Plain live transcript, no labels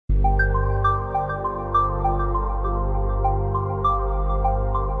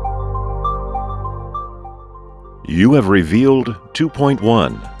You have revealed 2.1,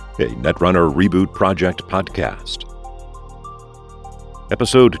 a Netrunner Reboot Project podcast.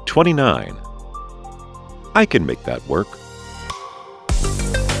 Episode 29. I can make that work.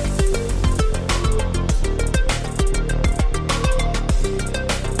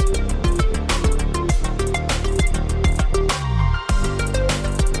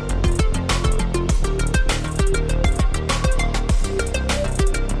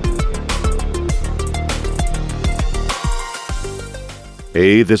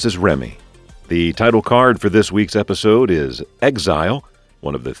 Hey, this is Remy. The title card for this week's episode is Exile,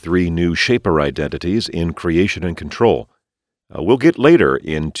 one of the three new Shaper identities in Creation and Control. We'll get later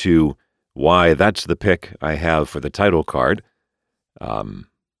into why that's the pick I have for the title card, and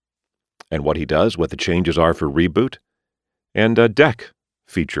what he does, what the changes are for Reboot, and a deck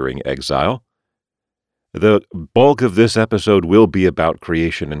featuring Exile. The bulk of this episode will be about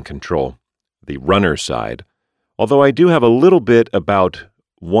Creation and Control, the runner side, although I do have a little bit about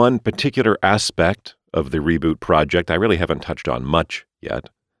one particular aspect of the Reboot project I really haven't touched on much yet,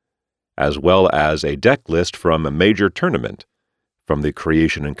 as well as a deck list from a major tournament from the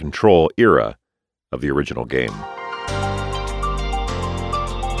Creation and Control era of the original game.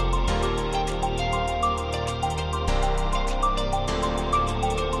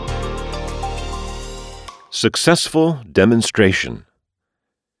 Successful Demonstration.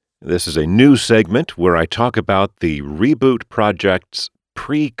 This is a new segment where I talk about the Reboot project's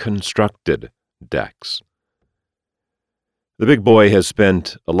pre-constructed decks. The big boy has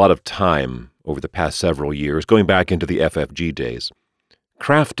spent a lot of time over the past several years, going back into the FFG days,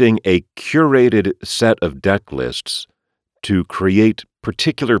 crafting a curated set of deck lists to create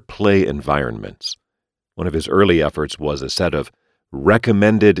particular play environments. One of his early efforts was a set of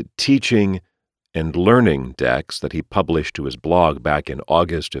recommended teaching and learning decks that he published to his blog back in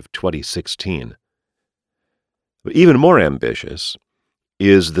August of 2016. But even more ambitious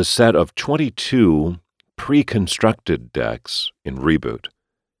is the set of 22 pre-constructed decks in Reboot.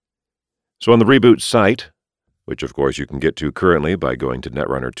 So on the Reboot site, which of course you can get to currently by going to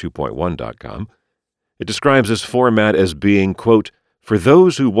netrunner2.1.com, it describes this format as being, quote, for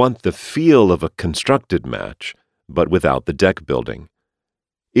those who want the feel of a constructed match, but without the deck building.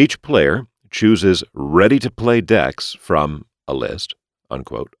 Each player chooses ready-to-play decks from a list,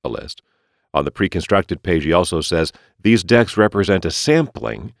 unquote, a list. On the pre-constructed page, he also says, these decks represent a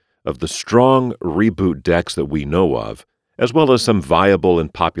sampling of the strong Reboot decks that we know of, as well as some viable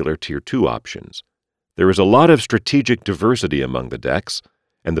and popular Tier 2 options. There is a lot of strategic diversity among the decks,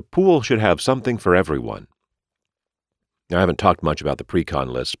 and the pool should have something for everyone. Now, I haven't talked much about the pre-con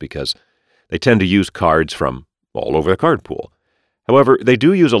lists because they tend to use cards from all over the card pool. However, they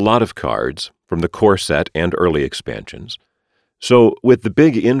do use a lot of cards from the core set and early expansions. So, with the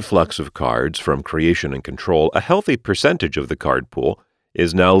big influx of cards from Creation and Control, a healthy percentage of the card pool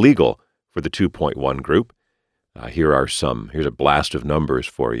is now legal for the 2.1 group. Here's a blast of numbers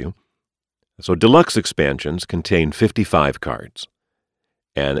for you. So, deluxe expansions contain 55 cards,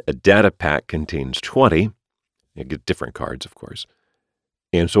 and a data pack contains 20. You get different cards, of course.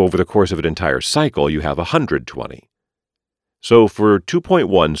 And so, over the course of an entire cycle, you have 120. So, for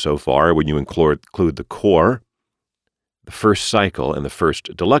 2.1 so far, when you include the core, the first cycle, and the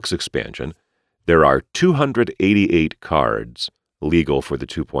first deluxe expansion, there are 288 cards legal for the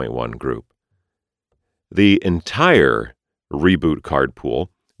 2.1 group. The entire Reboot card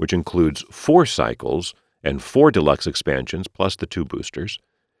pool, which includes 4 cycles and 4 deluxe expansions plus the 2 boosters,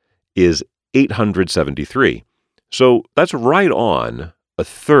 is 873. So that's right on a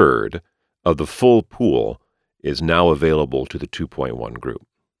third of the full pool is now available to the 2.1 group.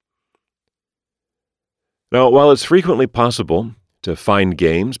 Now, while it's frequently possible to find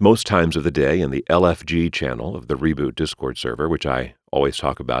games most times of the day in the LFG channel of the Reboot Discord server, which I always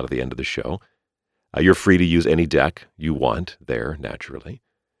talk about at the end of the show, you're free to use any deck you want there, naturally.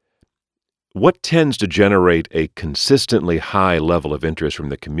 What tends to generate a consistently high level of interest from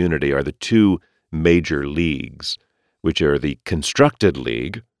the community are the 2 major leagues, which are the Constructed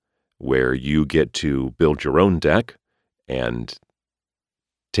League, where you get to build your own deck and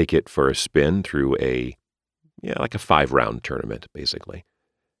take it for a spin through like a 5-round tournament, basically.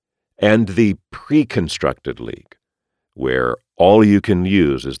 And the Pre-Constructed League, where all you can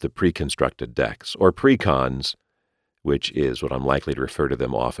use is the pre-constructed decks, or pre-cons, which is what I'm likely to refer to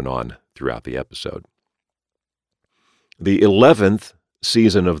them off and on throughout the episode. The 11th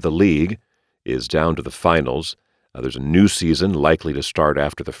season of the league is down to the finals. There's a new season likely to start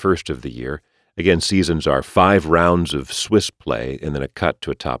after the first of the year. Again, seasons are 5 rounds of Swiss play and then a cut to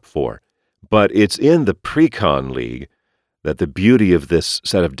a top 4. But it's in the Pre-Con League that the beauty of this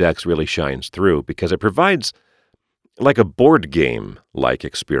set of decks really shines through because it provides like a board game-like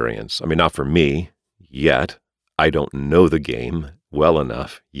experience. I mean, not for me, yet. I don't know the game well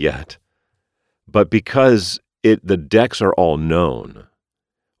enough yet. But because the decks are all known,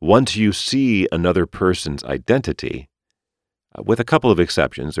 once you see another person's identity, with a couple of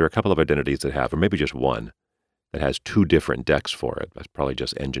exceptions, there are a couple of identities that have, or maybe just one, that has two different decks for it. That's probably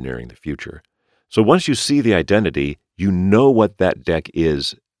just engineering the future. So once you see the identity, you know what that deck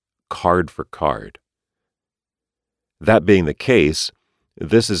is card for card. That being the case,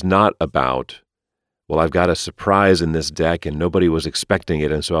 this is not about, well, I've got a surprise in this deck and nobody was expecting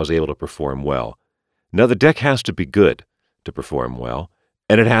it, and so I was able to perform well. No, the deck has to be good to perform well,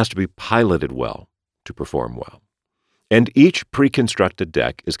 and it has to be piloted well to perform well. And each pre-constructed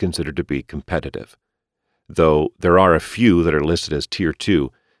deck is considered to be competitive, though there are a few that are listed as Tier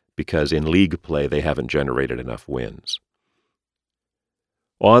 2 because in league play they haven't generated enough wins.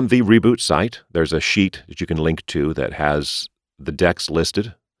 On the Reboot site, there's a sheet that you can link to that has the decks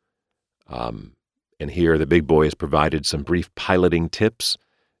listed. And here the big boy has provided some brief piloting tips,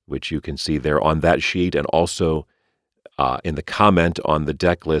 which you can see there on that sheet, and also in the comment on the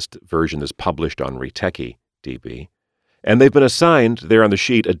deck list version that's published on Reteki DB. And they've been assigned there on the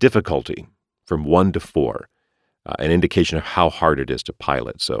sheet a difficulty from 1 to 4, an indication of how hard it is to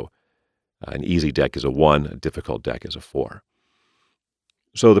pilot. So an easy deck is a 1, a difficult deck is a 4.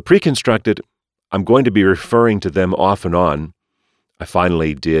 So the pre-constructed, I'm going to be referring to them off and on. I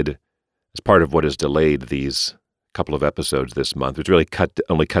finally did, as part of what has delayed these couple of episodes this month, which really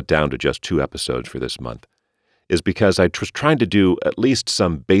only cut down to just 2 episodes for this month, is because I was trying to do at least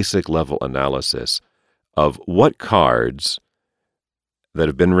some basic level analysis of what cards that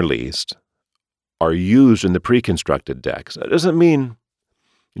have been released are used in the pre-constructed decks. That doesn't mean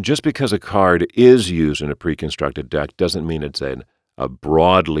just because a card is used in a pre-constructed deck doesn't mean it's a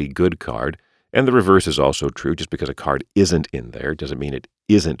broadly good card. And the reverse is also true. Just because a card isn't in there doesn't mean it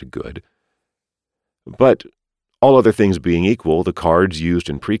isn't good. But all other things being equal, the cards used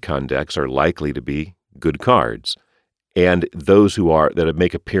in pre-con decks are likely to be good cards. And those that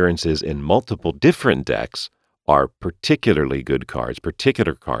make appearances in multiple different decks are particularly good cards,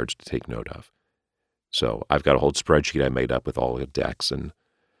 particular cards to take note of. So I've got a whole spreadsheet I made up with all the decks and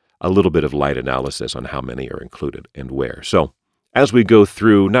a little bit of light analysis on how many are included and where. So as we go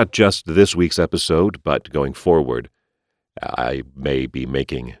through not just this week's episode, but going forward, I may be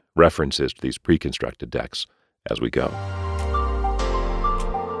making references to these pre-constructed decks as we go.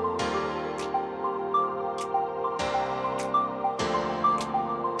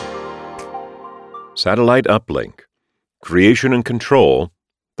 Satellite uplink, creation and control,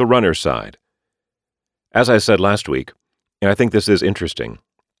 the runner side. As I said last week, and I think this is interesting,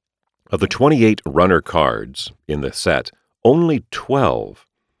 of the 28 runner cards in the set, only 12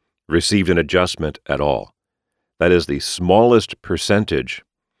 received an adjustment at all. That is the smallest percentage.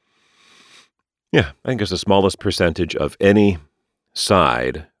 Yeah, I think it's the smallest percentage of any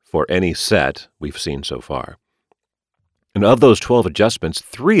side for any set we've seen so far. And of those 12 adjustments,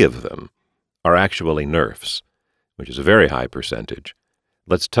 3 of them are actually nerfs, which is a very high percentage.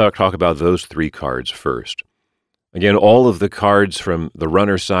 Let's talk about those 3 cards first. Again, all of the cards from the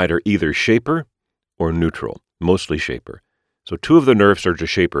runner side are either Shaper or neutral, mostly Shaper. So 2 of the nerfs are to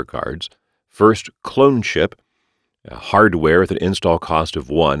Shaper cards. First, Clone Chip, hardware with an install cost of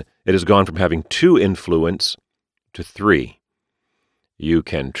 1. It has gone from having 2 influence to 3. You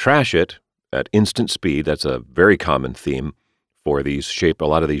can trash it at instant speed. That's a very common theme for a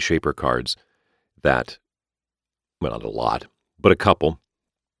lot of these Shaper cards that, well, not a lot, but a couple,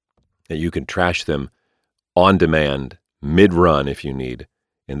 that you can trash them on demand, mid-run if you need,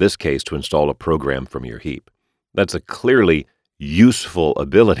 in this case to install a program from your heap. That's a clearly useful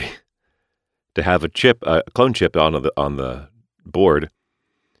ability to have a clone chip on the board.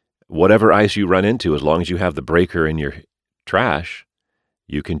 Whatever ice you run into, as long as you have the breaker in your trash,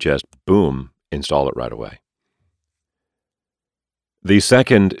 you can just, boom, install it right away. The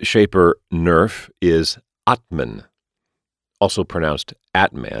second Shaper nerf is Atman, also pronounced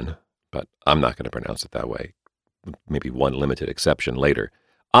Atman, but I'm not going to pronounce it that way. Maybe one limited exception later.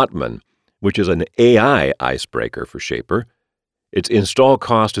 Atman, which is an AI icebreaker for Shaper. Its install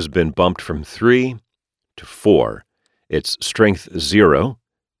cost has been bumped from 3 to 4. Its strength 0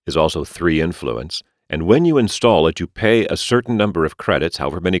 is also 3 influence. And when you install it, you pay a certain number of credits.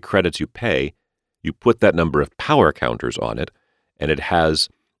 However many credits you pay, you put that number of power counters on it, and it has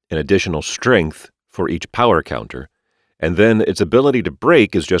an additional strength for each power counter. And then its ability to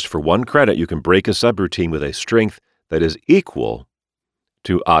break is just for 1 credit. You can break a subroutine with a strength that is equal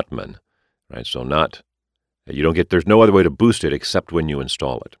to Atman. Right? So there's no other way to boost it except when you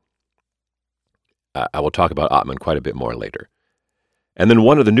install it. I will talk about Atman quite a bit more later. And then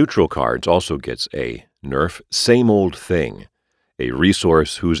one of the neutral cards also gets a nerf. Same Old Thing, a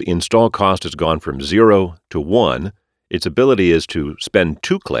resource whose install cost has gone from 0 to 1. Its ability is to spend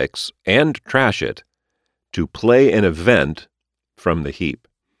 2 clicks and trash it to play an event from the heap,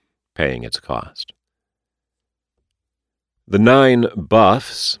 paying its cost. The 9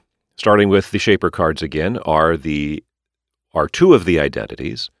 buffs, starting with the Shaper cards again, are 2 of the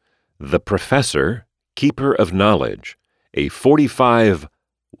identities. The Professor, Keeper of Knowledge, a 45-1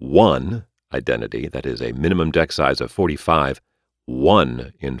 identity, that is a minimum deck size of 45,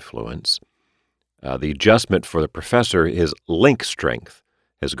 1 influence. The adjustment for the Professor, his link strength,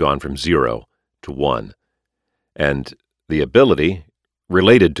 has gone from 0 to 1. And the ability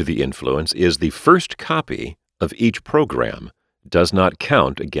related to the influence is the first copy of each program does not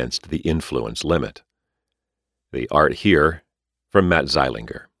count against the influence limit. The art here from Matt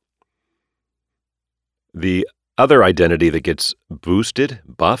Zeilinger. The other identity that gets buffed,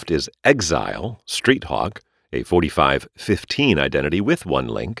 is Exile, Streethawk, a 45-15 identity with 1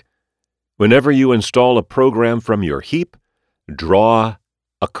 link. Whenever you install a program from your heap, draw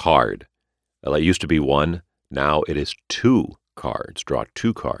a card. Well, it used to be 1. Now it is 2 cards. Draw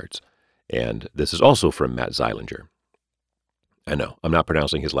 2 cards. And this is also from Matt Zeilinger. I know, I'm not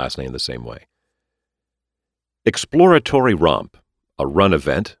pronouncing his last name the same way. Exploratory Romp, a run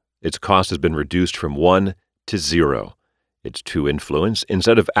event. Its cost has been reduced from 1 to 0. It's 2 influence.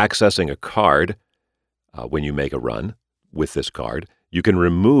 Instead of accessing a card when you make a run with this card, you can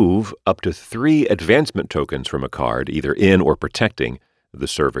remove up to 3 advancement tokens from a card, either in or protecting the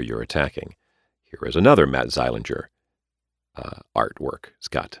server you're attacking. Here is another Matt Zeilinger artwork. It's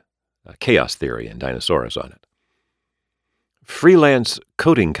got Chaos Theory and Dinosaurus on it. Freelance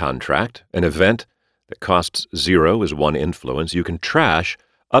Coding Contract, an event that costs 0 is 1 influence. You can trash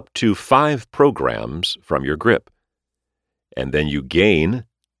up to 5 programs from your grip. And then you gain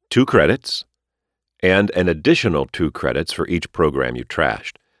 2 credits and an additional 2 credits for each program you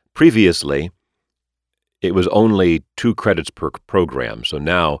trashed. Previously, it was only 2 credits per program, so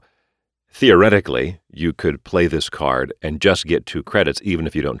now, theoretically, you could play this card and just get 2 credits even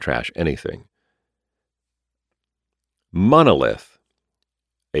if you don't trash anything. Monolith,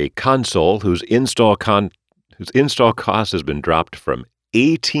 a console whose install cost has been dropped from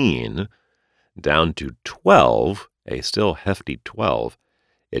 18 down to 12, a still hefty 12.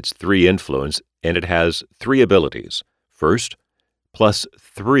 It's 3 influence, and it has 3 abilities. First,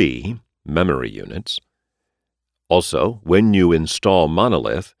 +3 memory units. Also, when you install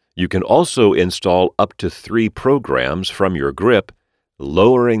Monolith, you can also install up to 3 programs from your grip,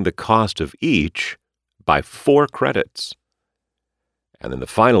 lowering the cost of each by 4 credits. And then the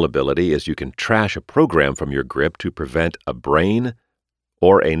final ability is you can trash a program from your grip to prevent a brain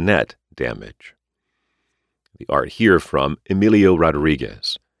or a net damage. The art here from Emilio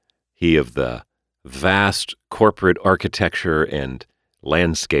Rodriguez, he of the vast corporate architecture and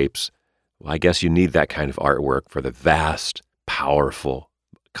landscapes. Well, I guess you need that kind of artwork for the vast, powerful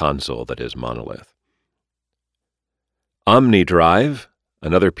console that is Monolith. OmniDrive,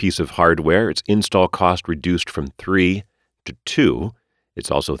 another piece of hardware. Its install cost reduced from 3 to 2.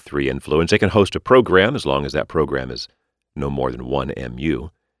 It's also 3 influence. It can host a program as long as that program is no more than 1 MU.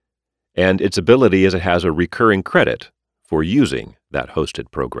 And its ability is it has a recurring credit for using that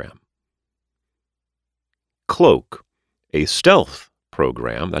hosted program. Cloak, a stealth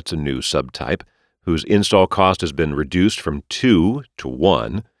program, that's a new subtype, whose install cost has been reduced from 2 to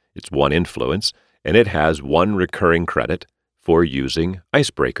 1. It's 1 influence, and it has 1 recurring credit for using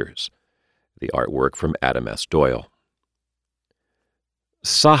icebreakers. The artwork from Adam S. Doyle.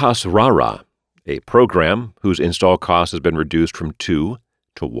 Sahasrara, a program whose install cost has been reduced from 2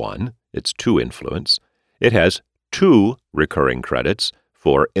 to 1. It's 2 influence. It has 2 recurring credits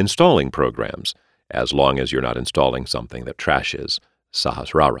for installing programs, as long as you're not installing something that trashes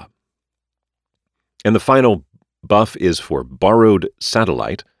Sahasrara. And the final buff is for Borrowed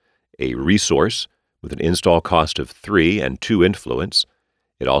Satellite, a resource with an install cost of 3 and 2 influence.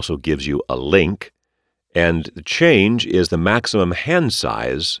 It also gives you a link, and the change is the maximum hand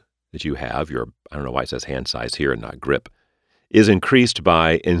size that you have, I don't know why it says hand size here and not grip, is increased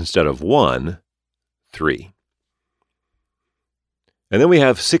by, instead of 1, 3. And then we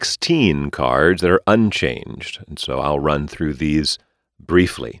have 16 cards that are unchanged, and so I'll run through these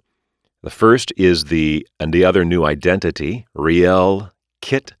briefly. The first is the other new identity, Riel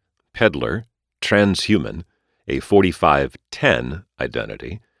Kit Peddler, Transhuman, a 45-10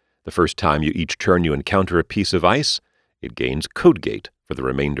 identity. The first time each turn you encounter a piece of ice, it gains Codegate for the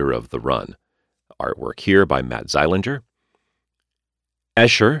remainder of the run. Artwork here by Matt Zeilinger.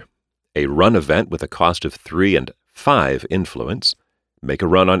 Escher, a run event with a cost of 3 and 5 influence. Make a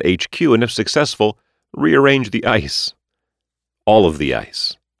run on HQ, and if successful, rearrange the ice. All of the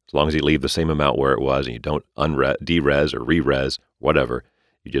ice. As long as you leave the same amount where it was and you don't derez or re-res, whatever,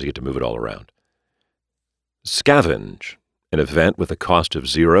 you just get to move it all around. Scavenge, an event with a cost of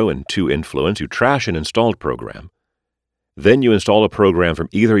 0 and 2 influence. You trash an installed program. Then you install a program from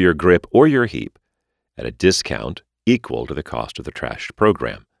either your grip or your heap at a discount equal to the cost of the trashed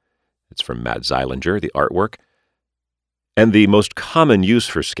program. It's from Matt Zeilinger, the artwork. And the most common use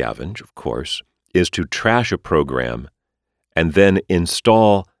for scavenge, of course, is to trash a program and then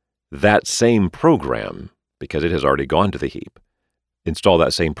install that same program, because it has already gone to the heap. Install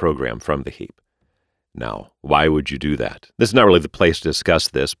that same program from the heap. Now, why would you do that? This is not really the place to discuss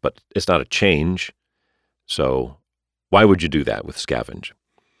this, but it's not a change. So why would you do that with scavenge?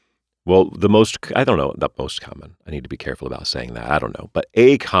 Well, not most common. I need to be careful about saying that. I don't know. But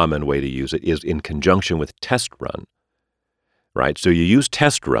a common way to use it is in conjunction with test run, right? So you use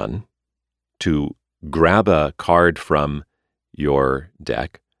test run to grab a card from your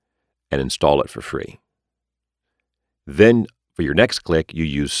deck and install it for free. Then for your next click, you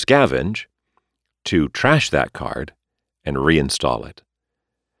use scavenge to trash that card and reinstall it.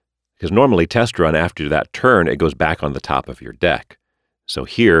 Because normally test run, after that turn, it goes back on the top of your deck. So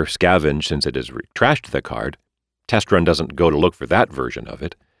here, scavenge, since it has trashed the card, test run doesn't go to look for that version of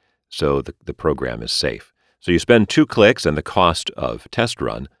it, so the program is safe. So you spend 2 clicks and the cost of test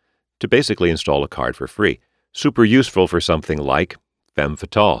run to basically install a card for free. Super useful for something like Femme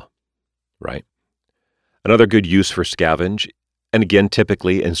Fatale, right? Another good use for scavenge, and again,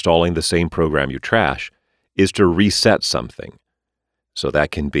 typically installing the same program you trash, is to reset something. So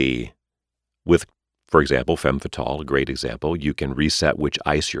that can be with, for example, Femme Fatale, a great example. You can reset which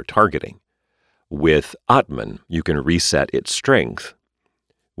ice you're targeting. With Atman, you can reset its strength.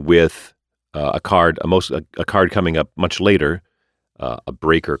 With a card coming up much later, a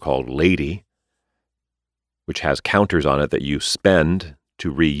breaker called Lady, which has counters on it that you spend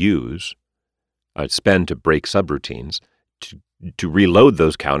to reuse, spend to break subroutines. To reload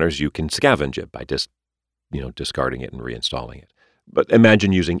those counters, you can scavenge it by just, discarding it and reinstalling it. But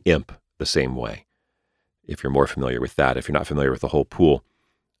imagine using Imp the same way, if you're more familiar with that. If you're not familiar with the whole pool,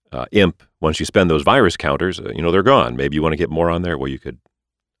 Imp, once you spend those virus counters, they're gone. Maybe you want to get more on there. Well, you could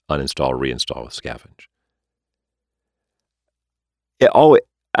uninstall, reinstall with scavenge. It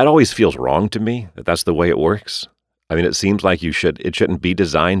always feels wrong to me that that's the way it works. I mean, it seems like it shouldn't be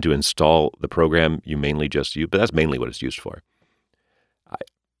designed to install the program you mainly just use, but that's mainly what it's used for.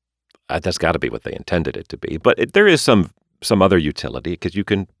 That's got to be what they intended it to be. But there is some other utility, because you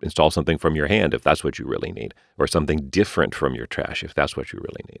can install something from your hand if that's what you really need, or something different from your trash if that's what you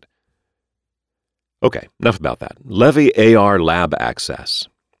really need. Okay, enough about that. Levy AR Lab Access.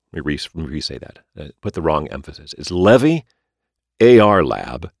 Let me re-say that. Put the wrong emphasis. It's Levy AR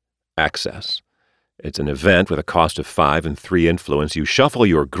Lab Access. It's an event with a cost of 5 and 3 influence. You shuffle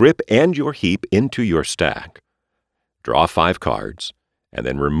your grip and your heap into your stack, draw 5 cards, and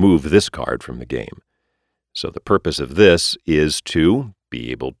then remove this card from the game. So the purpose of this is to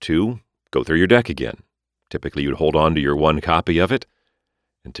be able to go through your deck again. Typically, you'd hold on to your 1 copy of it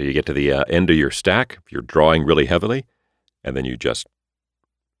until you get to the end of your stack, if you're drawing really heavily, and then you just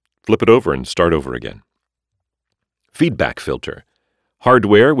flip it over and start over again. Feedback filter.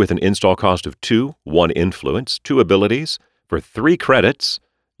 Hardware with an install cost of 2, 1 influence, 2 abilities. For 3 credits,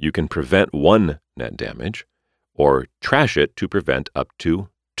 you can prevent 1 net damage, or trash it to prevent up to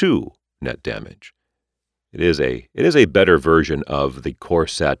 2 net damage. It is a better version of the core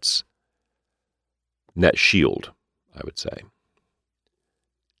set's net shield, I would say.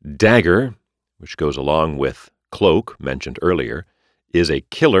 Dagger, which goes along with Cloak, mentioned earlier, is a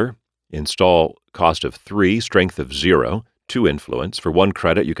killer. Install cost of 3, strength of 0, 2 influence. For 1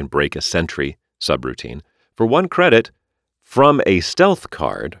 credit, you can break a sentry subroutine. For 1 credit, from a stealth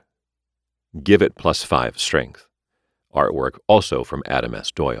card, give it +5 strength. Artwork also from Adam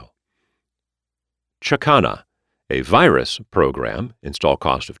S. Doyle. Chakana, a virus program, install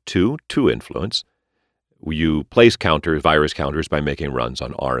cost of 2, 2 influence. You place virus counters by making runs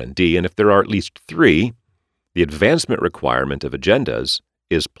on R&D, and if there are at least 3, the advancement requirement of agendas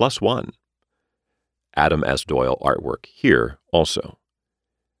is +1. Adam S. Doyle artwork here also.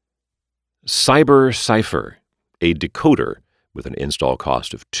 Cyber Cipher, a decoder with an install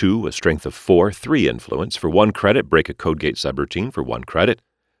cost of 2, a strength of 4, 3 influence. For 1 credit, break a Codegate subroutine for 1 credit,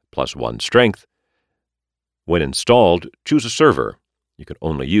 +1 strength. When installed, choose a server. You can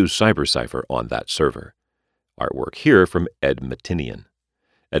only use Cyber Cipher on that server. Artwork here from Ed Matinian.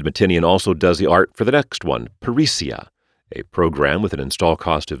 Ed Matinian also does the art for the next one, Parisia, a program with an install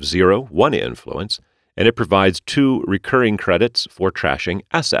cost of 0, 1 influence, and it provides 2 recurring credits for trashing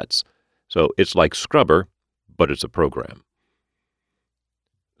assets. So it's like Scrubber, but it's a program.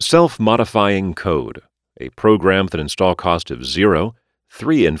 Self-modifying code, a program with an install cost of 0,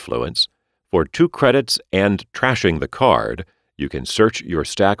 3 influence. For 2 credits and trashing the card, you can search your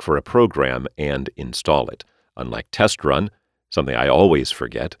stack for a program and install it. Unlike Test Run, something I always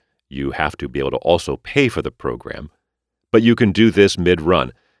forget, you have to be able to also pay for the program. But you can do this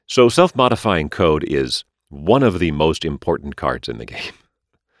mid-run. So self-modifying code is one of the most important cards in the game.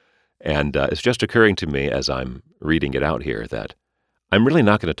 And it's just occurring to me as I'm reading it out here that I'm really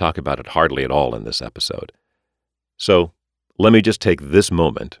not going to talk about it hardly at all in this episode. So let me just take this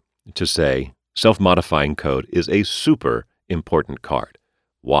moment to say self-modifying code is a super important card.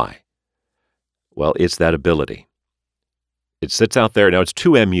 Why? Well, it's that ability. It sits out there. Now, it's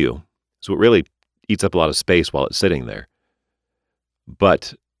 2 MU, so it really eats up a lot of space while it's sitting there.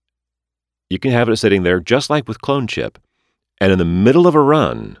 But you can have it sitting there just like with CloneChip, and in the middle of a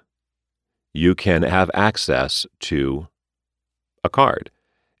run, you can have access to a card.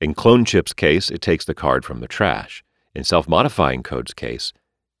 In CloneChip's case, it takes the card from the trash. In self-modifying code's case,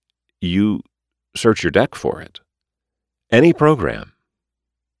 you search your deck for it. Any program,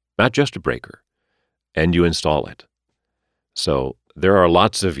 not just a breaker, and you install it. So there are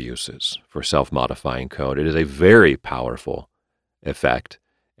lots of uses for self-modifying code. It is a very powerful effect,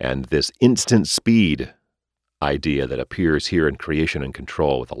 and this instant speed idea that appears here in Creation and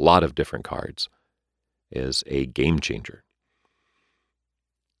Control with a lot of different cards is a game changer.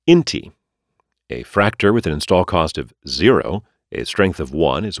 Inti, a fractor with an install cost of 0, a strength of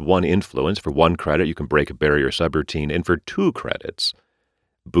 1 is 1 influence. For 1 credit, you can break a barrier subroutine, and for 2 credits,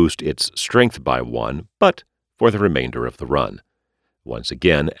 boost its strength by 1, but for the remainder of the run. Once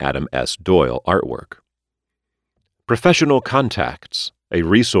again, Adam S. Doyle artwork. Professional Contacts, a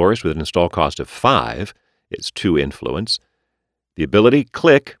resource with an install cost of 5, it's 2 influence. The ability,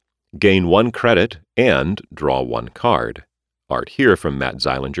 click, gain 1 credit, and draw 1 card. Art here from Matt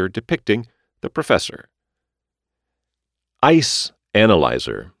Zeilinger depicting the professor. Ice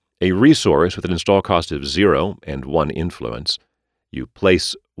Analyzer, a resource with an install cost of 0 and 1 influence. You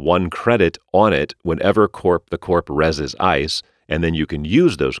place 1 credit on it whenever the corp reses ice, and then you can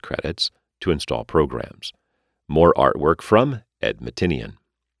use those credits to install programs. More artwork from Ed Matinian.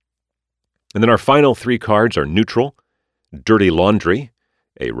 And then our final 3 cards are Neutral, Dirty Laundry,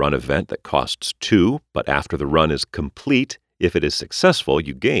 a run event that costs 2, but after the run is complete, if it is successful,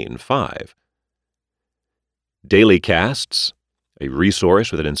 you gain 5. Daily Casts, a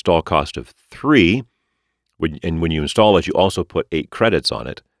resource with an install cost of 3, and when you install it, you also put 8 credits on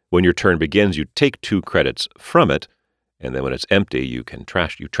it. When your turn begins, you take 2 credits from it, and then when it's empty, you can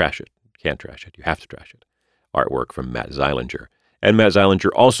trash it. You can't trash it. You have to trash it. Artwork from Matt Zeilinger. And Matt Zeilinger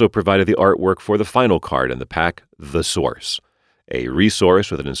also provided the artwork for the final card in the pack, The Source, a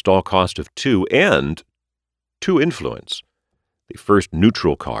resource with an install cost of 2 and 2 influence. The first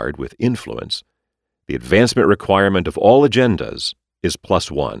neutral card with influence. The advancement requirement of all agendas is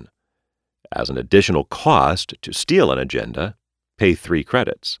 +1. As an additional cost to steal an agenda, pay 3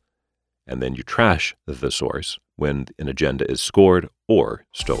 credits. And then you trash the source when an agenda is scored or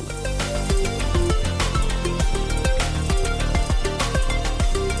stolen.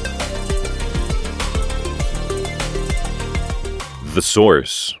 The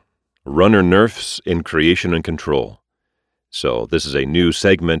Source, runner nerfs in Creation and Control. So this is a new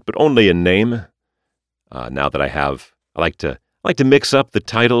segment, but only in name. Now that I like to mix up the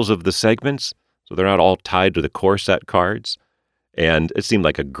titles of the segments, so they're not all tied to the core set cards. And it seemed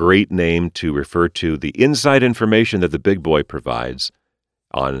like a great name to refer to the inside information that the big boy provides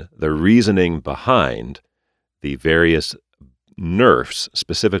on the reasoning behind the various nerfs,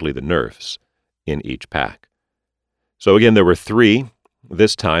 specifically the nerfs, in each pack. So again, there were 3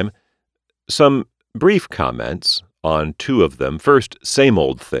 this time. Some brief comments on 2 of them. First, Same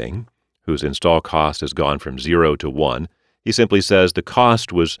Old Thing, whose install cost has gone from 0 to 1. He simply says the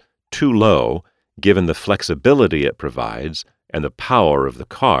cost was too low given the flexibility it provides and the power of the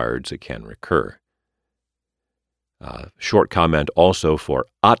cards it can recur. Short comment also for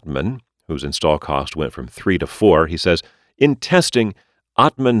Atman, whose install cost went from 3 to 4. He says, in testing,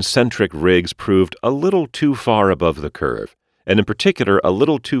 Atman-centric rigs proved a little too far above the curve, and in particular a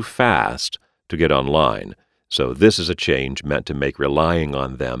little too fast to get online. So this is a change meant to make relying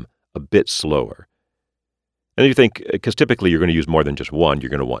on them a bit slower. And you think, because typically you're going to use more than just 1, you're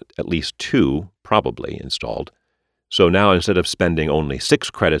going to want at least 2 probably installed. So now instead of spending only 6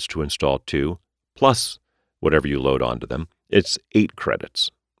 credits to install 2, plus whatever you load onto them, it's 8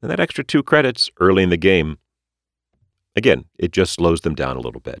 credits. And that extra 2 credits early in the game Again, it just slows them down a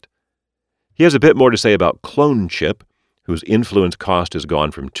little bit. He has a bit more to say about Clone Chip, whose influence cost has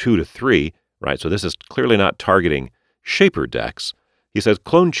gone from 2 to 3, right? So this is clearly not targeting Shaper decks. He says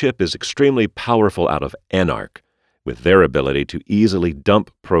Clone Chip is extremely powerful out of Anarch, with their ability to easily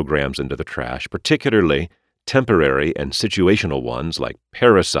dump programs into the trash, particularly temporary and situational ones like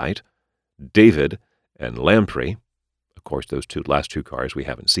Parasite, David, and Lamprey. Of course, those last two cards we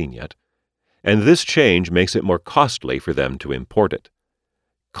haven't seen yet. And this change makes it more costly for them to import it.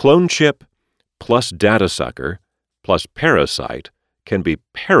 Clone Chip plus Data Sucker plus Parasite can be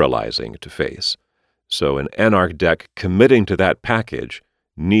paralyzing to face, so an Anarch deck committing to that package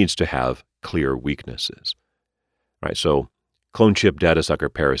needs to have clear weaknesses. Right, so Clone Chip, Data Sucker,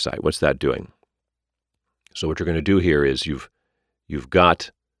 Parasite, what's that doing? So what you're going to do here is you've got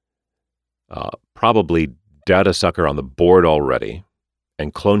probably Data Sucker on the board already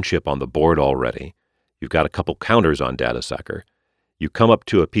and Clone Chip on the board already. You've got a couple counters on Data Sucker. You come up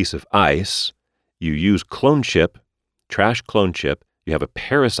to a piece of ice. You use Clone Chip, trash Clone Chip. You have a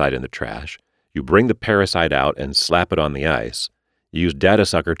Parasite in the trash. You bring the Parasite out and slap it on the ice. You use Data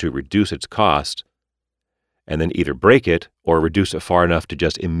Sucker to reduce its cost, and then either break it or reduce it far enough to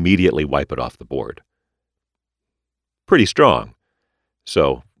just immediately wipe it off the board. Pretty strong.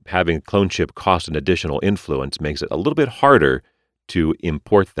 So having Clone Chip cost an additional influence makes it a little bit harder to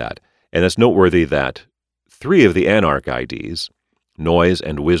import that. And it's noteworthy that 3 of the Anarch IDs, Noise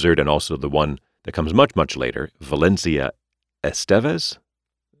and Wizard, and also the one that comes much, much later, Valencia Estevez?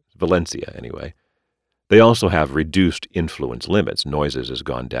 Valencia, anyway. They also have reduced influence limits. Noises has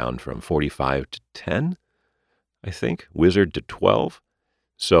gone down from 45 to 10. I think, Wizard to 12.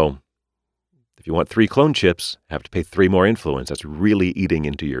 So if you want 3 Clone Chips, have to pay 3 more influence. That's really eating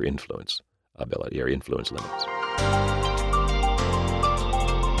into your influence ability, your influence limits.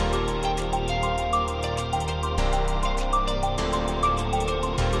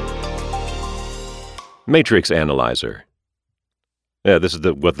 Matrix Analyzer. Yeah, this is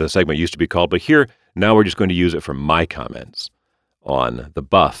what the segment used to be called, but here, now we're just going to use it for my comments on the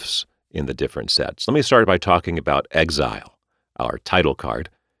buffs in the different sets. Let me start by talking about Exile, our title card.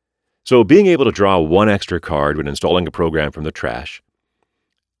 So being able to draw 1 extra card when installing a program from the trash,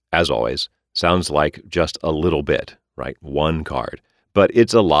 as always, sounds like just a little bit, right? 1 card. But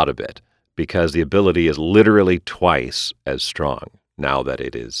it's a lot of it, because the ability is literally twice as strong now that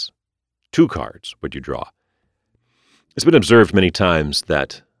it is 2 cards what you draw. It's been observed many times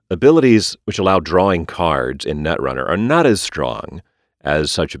that abilities which allow drawing cards in Netrunner are not as strong as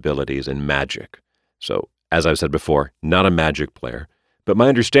such abilities in Magic. So, as I've said before, not a Magic player, but my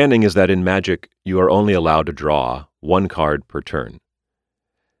understanding is that in Magic, you are only allowed to draw 1 card per turn.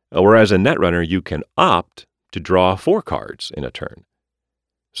 Whereas in Netrunner, you can opt to draw 4 cards in a turn.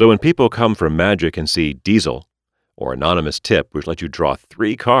 So when people come from Magic and see Diesel or Anonymous Tip, which let you draw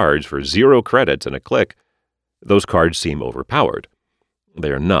 3 cards for 0 credits and a click, those cards seem overpowered.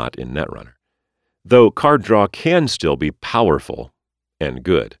 They are not in Netrunner. Though card draw can still be powerful and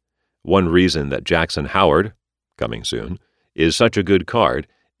good. One reason that Jackson Howard, coming soon, is such a good card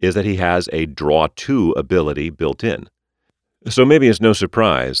is that he has a Draw 2 ability built in. So maybe it's no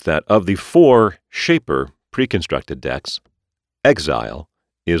surprise that of the 4 Shaper pre-constructed decks, Exile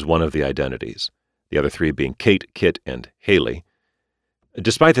is one of the identities, the other 3 being Kate, Kit, and Haley,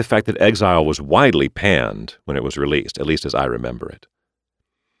 despite the fact that Exile was widely panned when it was released, at least as I remember it.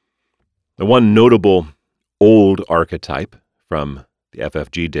 The one notable old archetype from the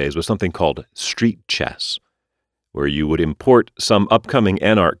FFG days was something called Street Chess, where you would import some upcoming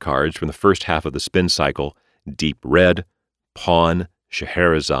Anarch cards from the first half of the spin cycle, Deep Red, Pawn,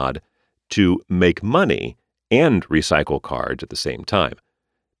 Scheherazade, to make money and recycle cards at the same time.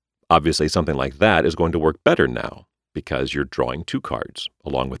 Obviously, something like that is going to work better now, because you're drawing 2 cards,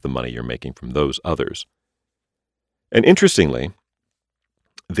 along with the money you're making from those others. And interestingly,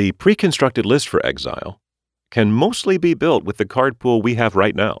 the pre-constructed list for Exile can mostly be built with the card pool we have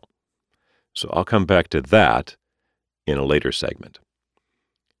right now. So I'll come back to that in a later segment.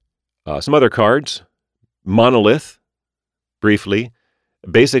 Some other cards. Monolith, briefly,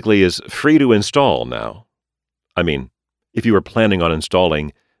 basically is free to install now. I mean, if you were planning on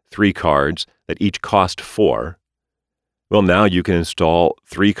installing 3 cards that each cost 4, well, now you can install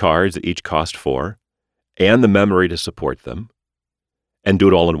 3 cards that each cost 4 and the memory to support them and do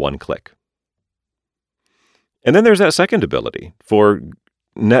it all in 1 click. And then there's that second ability for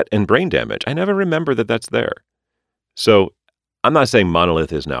net and brain damage. I never remember that that's there. So I'm not saying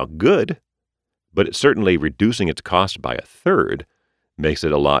Monolith is now good, but it's certainly reducing its cost by 1/3 makes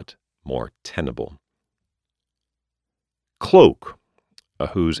it a lot more tenable. Cloak,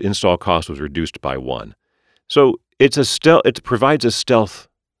 whose install cost was reduced by 1. So it provides a stealth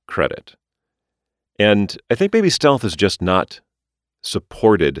credit. And I think maybe stealth is just not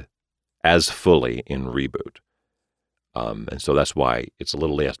supported as fully in Reboot. And so that's why it's a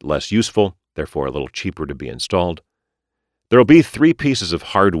little less useful, therefore a little cheaper to be installed. There will be 3 pieces of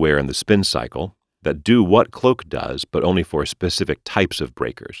hardware in the spin cycle that do what Cloak does, but only for specific types of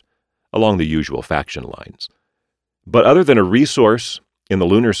breakers, along the usual faction lines. But other than a resource in the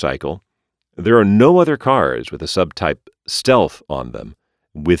lunar cycle, there are no other cards with a subtype stealth on them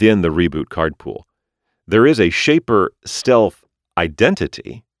within the Reboot card pool. There is a Shaper stealth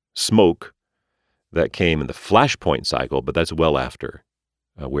identity, Smoke, that came in the Flashpoint cycle, but that's well after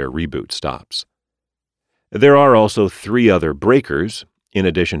where Reboot stops. There are also 3 other breakers, in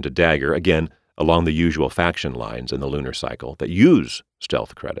addition to Dagger, again, along the usual faction lines in the lunar cycle, that use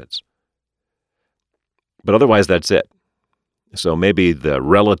stealth credits. But otherwise, that's it. So maybe the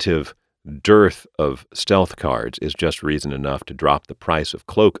relative dearth of stealth cards is just reason enough to drop the price of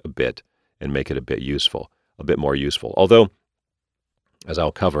Cloak a bit and make it a bit more useful. Although, as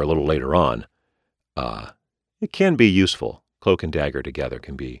I'll cover a little later on, it can be useful. Cloak and Dagger together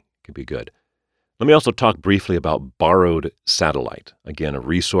can be good. Let me also talk briefly about Borrowed Satellite. Again, a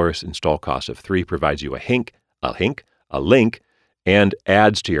resource install cost of 3 provides you a link, and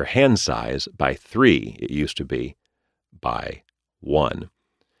adds to your hand size by 3. It used to be by 1.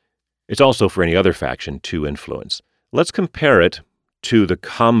 It's also for any other faction 2 influence. Let's compare it to the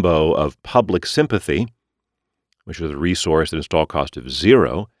combo of Public Sympathy, which is a resource at install cost of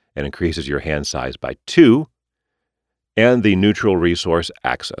 0 and increases your hand size by 2, and the neutral resource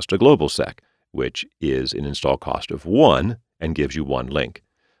Access to GlobalSec, which is an install cost of 1 and gives you 1 link,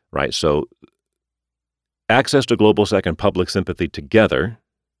 right? So Access to GlobalSec and Public Sympathy together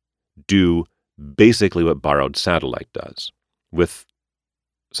do basically what Borrowed Satellite does, with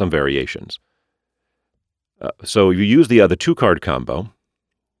some variations. So you use the other 2-card combo,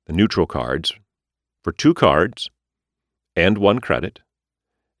 the neutral cards, for 2 cards and 1 credit.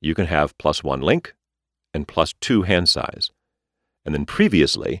 You can have +1 link and +2 hand size. And then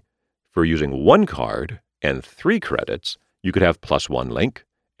previously, for using 1 card and 3 credits, you could have +1 link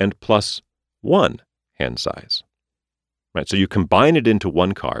and +1 hand size. Right? So you combine it into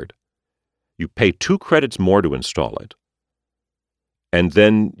 1 card, you pay 2 credits more to install it, and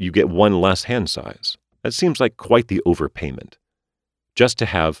then you get 1 less hand size. That seems like quite the overpayment, just to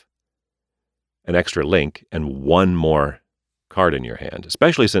have an extra link and 1 more card in your hand,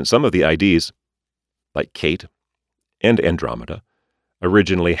 especially since some of the IDs, like Kate and Andromeda,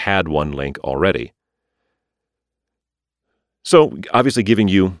 originally had 1 link already. So obviously giving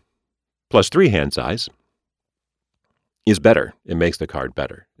you +3 hand size is better. It makes the card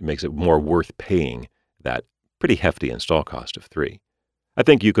better. It makes it more worth paying that pretty hefty install cost of 3. I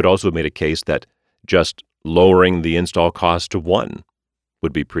think you could also have made a case that just lowering the install cost to 1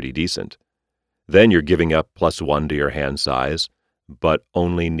 would be pretty decent. Then you're giving up +1 to your hand size, but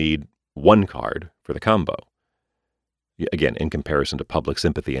only need 1 card for the combo. Again, in comparison to Public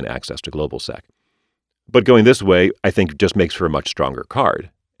Sympathy and Access to GlobalSec. But going this way, I think just makes for a much stronger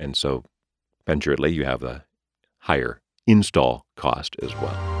card. And so, commensurately, you have a higher install cost as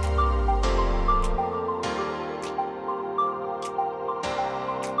well.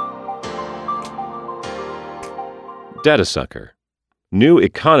 Datasucker. New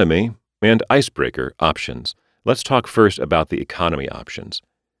economy and icebreaker options. Let's talk first about the economy options.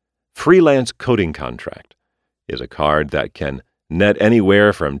 Freelance Coding Contract is a card that can net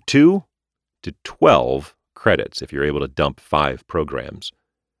anywhere from 2 to 12 credits if you're able to dump 5 programs.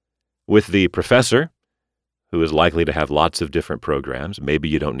 With the Professor, who is likely to have lots of different programs, maybe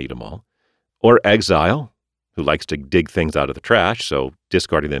you don't need them all, or Exile, who likes to dig things out of the trash, so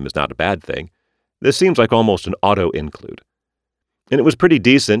discarding them is not a bad thing, this seems like almost an auto-include. And it was pretty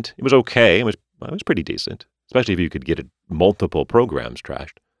decent. It was okay. It was pretty decent, especially if you could get multiple programs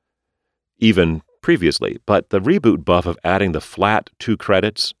trashed, even previously. But the reboot buff of adding the flat 2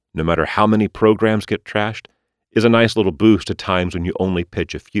 credits, no matter how many programs get trashed, is a nice little boost at times when you only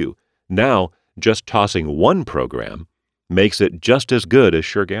pitch a few. Now, just tossing 1 program makes it just as good as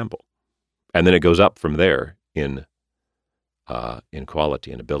Sure Gamble. And then it goes up from there in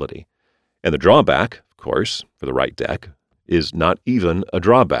quality and ability. And the drawback, of course, for the right deck, is not even a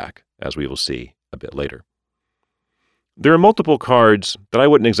drawback, as we will see a bit later. There are multiple cards that I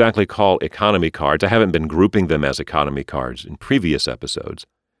wouldn't exactly call economy cards. I haven't been grouping them as economy cards in previous episodes,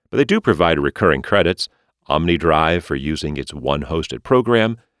 but they do provide recurring credits. OmniDrive for using its one hosted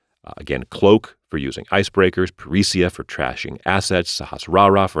program. Again, Cloak for using icebreakers, Parisia for trashing assets,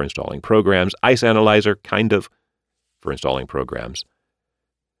 Sahasrara for installing programs, Ice Analyzer, kind of, for installing programs.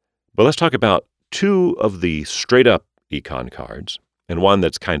 But let's talk about 2 of the straight-up econ cards and one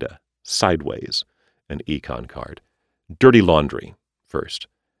that's kind of sideways, an econ card. Dirty Laundry first.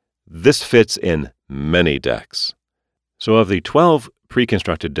 This fits in many decks. So of the 12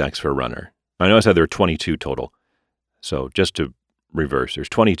 pre-constructed decks for Runner, I know I said there are 22 total. So just to reverse, there's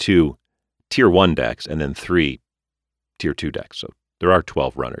 22 Tier 1 decks and then 3 Tier 2 decks. So there are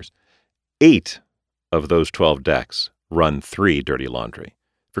 12 runners. 8 of those 12 decks run 3 Dirty Laundry.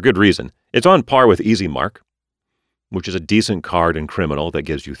 For good reason. It's on par with Easy Mark, which is a decent card in Criminal that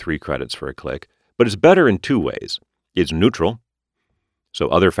gives you 3 credits for a click, but it's better in 2 ways. It's neutral, so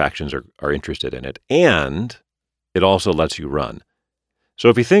other factions are interested in it, and it also lets you run. So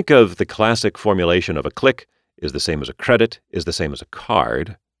if you think of the classic formulation of a click is the same as a credit, is the same as a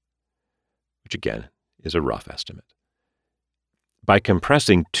card, which again is a rough estimate. By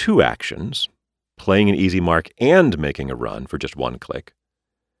compressing 2 actions, playing an Easy Mark and making a run for just 1 click,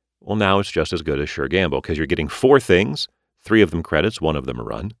 well, now it's just as good as Sure Gamble because you're getting 4 things, 3 of them credits, 1 of them a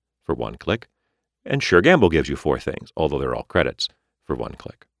run for 1 click, and Sure Gamble gives you 4 things, although they're all credits for 1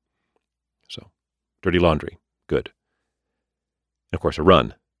 click. So, Dirty Laundry, good. And of course, a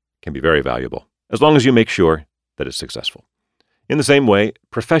run can be very valuable, as long as you make sure that it's successful. In the same way,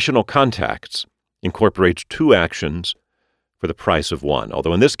 Professional Contacts incorporates 2 actions for the price of 1,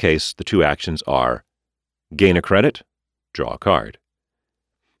 although in this case, the 2 actions are gain a credit, draw a card.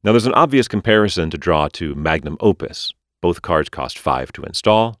 Now, there's an obvious comparison to draw to Magnum Opus. Both cards cost 5 to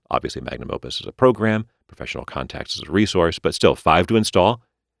install. Obviously, Magnum Opus is a program, Professional Contacts is a resource, but still 5 to install,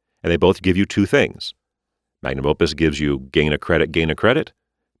 and they both give you 2 things. Magnum Opus gives you gain a credit.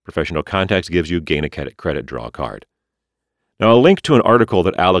 Professional Contacts gives you gain a credit, draw a card. Now, I'll link to an article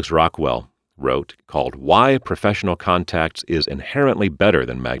that Alex Rockwell wrote called Why Professional Contacts is Inherently Better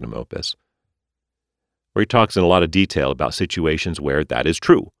Than Magnum Opus, where he talks in a lot of detail about situations where that is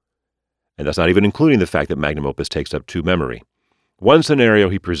true. And that's not even including the fact that Magnum Opus takes up 2 memory. One scenario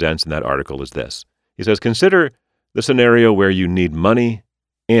he presents in that article is this. He says, consider the scenario where you need money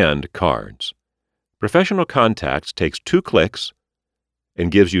and cards. Professional Contacts takes 2 clicks and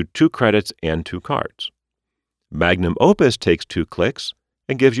gives you 2 credits and 2 cards. Magnum Opus takes 2 clicks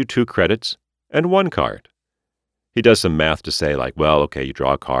and gives you 2 credits and 1 card. He does some math to say, like, well, okay, you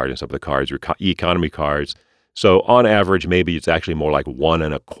draw a card, and some of the cards are economy cards. So on average, maybe it's actually more like 1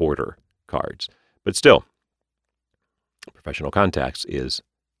 1/4 cards. But still, Professional Contacts is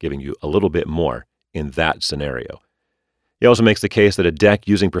giving you a little bit more in that scenario. He also makes the case that a deck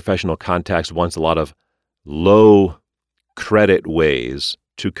using Professional Contacts wants a lot of low credit ways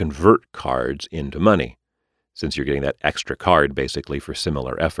to convert cards into money, since you're getting that extra card basically for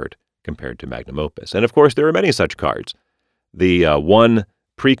similar effort compared to Magnum Opus. And of course, there are many such cards. The one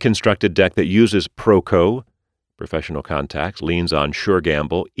pre-constructed deck that uses Proco, Professional Contacts, leans on Sure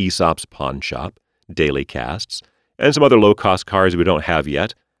Gamble, Aesop's Pawn Shop, Daily Casts, and some other low-cost cards we don't have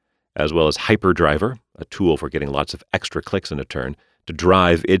yet, as well as Hyperdriver, a tool for getting lots of extra clicks in a turn to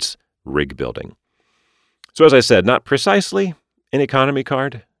drive its rig building. So as I said, not precisely an economy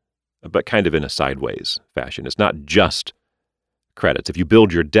card, but kind of in a sideways fashion. It's not just credits. If you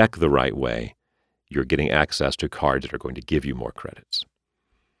build your deck the right way, you're getting access to cards that are going to give you more credits.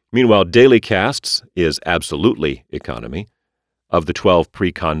 Meanwhile, Daily Casts is absolutely economy. Of the 12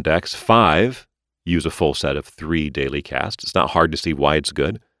 pre-con decks, 5 use a full set of 3 Daily Casts. It's not hard to see why it's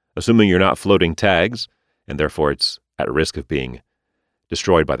good, assuming you're not floating tags, and therefore it's at risk of being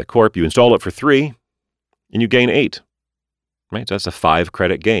destroyed by the corp. You install it for 3, and you gain 8. Right? So that's a 5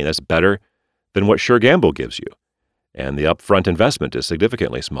 credit gain. That's better than what Sure Gamble gives you. And the upfront investment is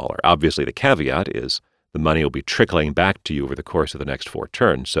significantly smaller. Obviously, the caveat is the money will be trickling back to you over the course of the next 4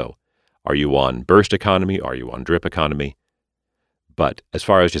 turns. So are you on burst economy? Are you on drip economy? But as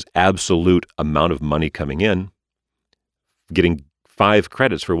far as just absolute amount of money coming in, getting 5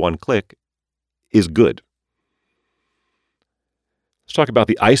 credits for 1 click is good. Let's talk about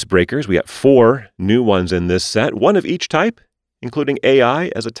the icebreakers. We got 4 new ones in this set, 1 of each type, including AI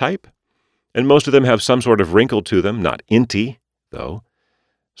as a type. And most of them have some sort of wrinkle to them, not inty, though.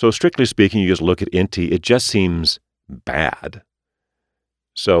 So strictly speaking, you just look at inty, it just seems bad.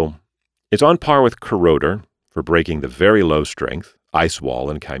 So it's on par with Corroder for breaking the very low strength, Ice Wall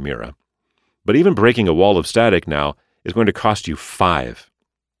and Chimera. But even breaking a wall of static now is going to cost you 5,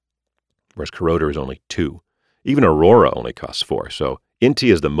 whereas Corroder is only 2. Even Aurora only costs 4. So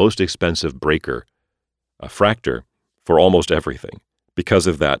inty is the most expensive breaker, a fractor, for almost everything because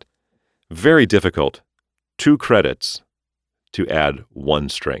of that very difficult 2 credits to add 1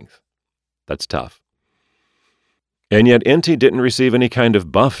 strength. That's tough. And yet inty didn't receive any kind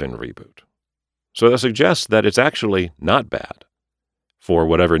of buff in Reboot. So that suggests that it's actually not bad for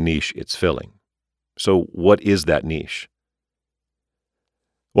whatever niche it's filling. So what is that niche?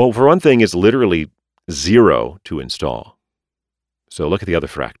 Well, for one thing, it's literally 0 to install. So look at the other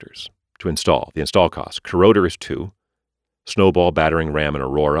factors. To install, the install cost. Corroder is 2. Snowball, Battering Ram, and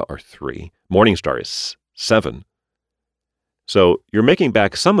Aurora are 3. Morningstar is 7. So you're making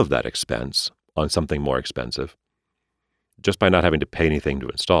back some of that expense on something more expensive just by not having to pay anything to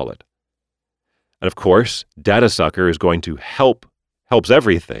install it. And of course, DataSucker is going to helps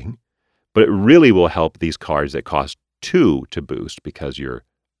everything, but it really will help these cards that cost 2 to boost because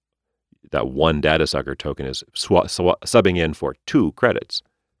that one DataSucker token is subbing in for 2 credits.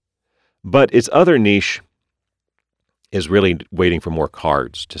 But its other niche is really waiting for more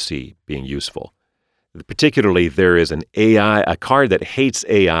cards to see being useful. Particularly, there is a card that hates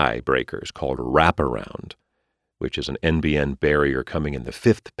AI breakers called Wraparound, which is an NBN barrier coming in the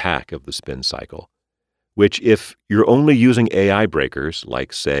 5th pack of the spin cycle, which if you're only using AI breakers,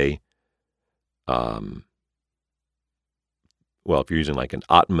 like say, if you're using like an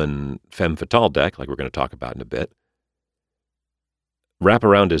Atman Femme Fatale deck, like we're going to talk about in a bit,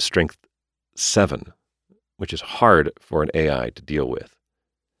 Wraparound is strength 7, which is hard for an AI to deal with.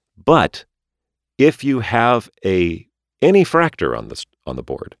 But if you have any fractor on the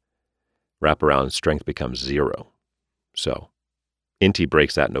board, Wraparound strength becomes 0. So Inti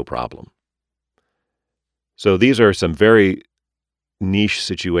breaks that no problem. So these are some very niche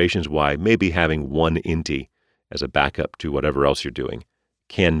situations why maybe having one Inti as a backup to whatever else you're doing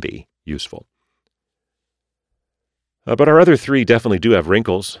can be useful. But our other 3 definitely do have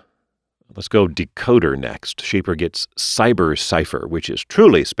wrinkles. Let's go Decoder next. Shaper gets Cyber Cipher, which is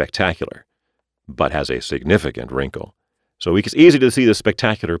truly spectacular, but has a significant wrinkle. So it's easy to see the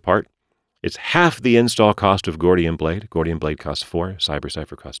spectacular part. It's half the install cost of Gordian Blade. Gordian Blade costs 4. Cyber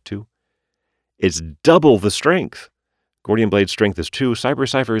Cipher costs 2. It's double the strength. Gordian Blade's strength is 2. Cyber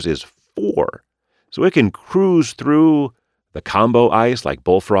Cipher's is 4. So it can cruise through the combo ice like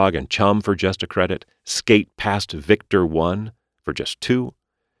Bullfrog and Chum for just a credit, skate past Victor 1 for just 2.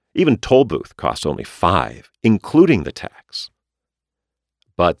 Even Tollbooth costs only 5, including the tax.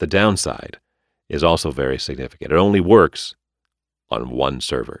 But the downside is also very significant. It only works on one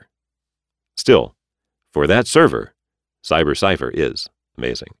server. Still, for that server, Cyber Cipher is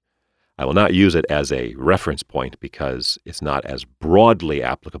amazing. I will not use it as a reference point because it's not as broadly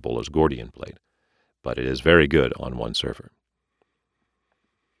applicable as Gordian Blade, but it is very good on one server.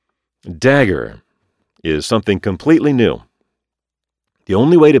 Dagger is something completely new. The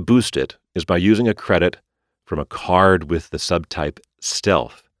only way to boost it is by using a credit from a card with the subtype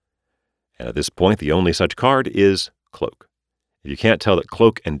Stealth. And at this point, the only such card is Cloak. If you can't tell that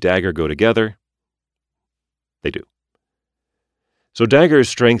Cloak and Dagger go together, they do. So Dagger's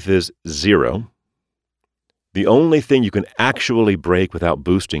strength is 0. The only thing you can actually break without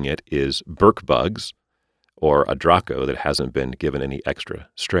boosting it is Burk Bugs or a Draco that hasn't been given any extra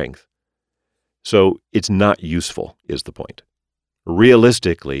strength. So it's not useful, is the point.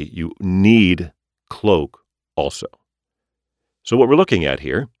 Realistically, you need Cloak also. So what we're looking at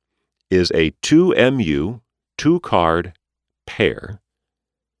here is a 2MU, 2-card pair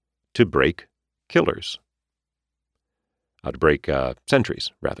to break killers. To break sentries,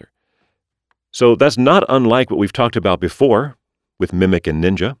 rather. So that's not unlike what we've talked about before with Mimic and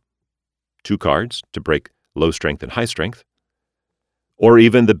Ninja. 2 cards to break low strength and high strength. Or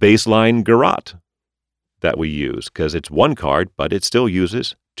even the baseline Garrote that we use, because it's 1 card, but it still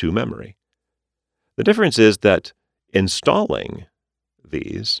uses 2 memory. The difference is that installing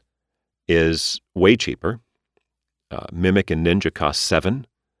these is way cheaper. Mimic and Ninja cost 7.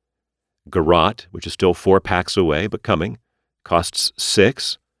 Garrote, which is still 4 packs away, but coming, costs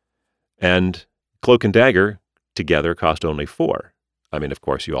 6. And Cloak and Dagger together cost only 4. I mean, of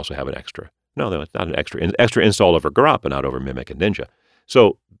course, you also have an extra. No, it's not an extra install over Garrote, but not over Mimic and Ninja.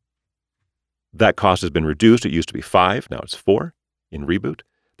 So that cost has been reduced. It used to be 5. Now it's 4 in Reboot.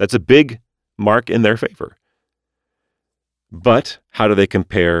 That's a big mark in their favor. But how do they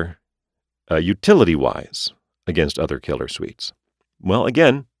compare utility-wise against other killer suites? Well,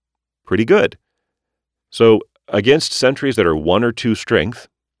 again, pretty good. So against sentries that are 1 or 2 strength,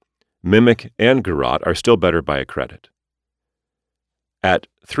 Mimic and Garrote are still better by a credit. At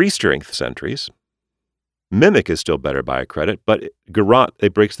 3 strength sentries, Mimic is still better by a credit, but Garrote,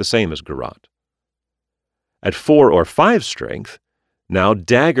 it breaks the same as Garrote. At 4 or 5 strength, now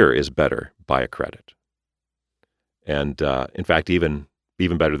Dagger is better by a credit. And in fact, even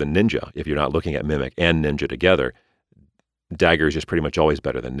better than Ninja. If you're not looking at Mimic and Ninja together, Dagger is just pretty much always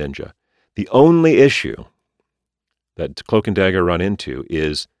better than Ninja. The only issue that Cloak and Dagger run into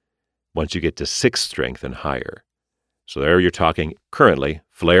is once you get to 6th strength and higher. So there you're talking currently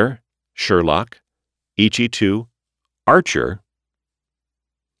Flare, Sherlock, Ichi 2, Archer,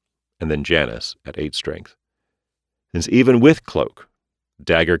 and then Janus at 8 strength. Since even with Cloak,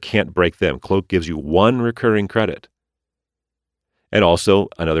 Dagger can't break them. Cloak gives you 1 recurring credit. And also,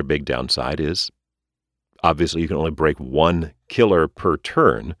 another big downside is, obviously, you can only break 1 killer per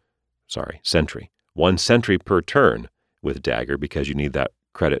turn. Sentry. 1 sentry per turn with Dagger because you need that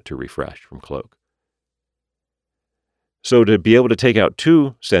credit to refresh from Cloak. So to be able to take out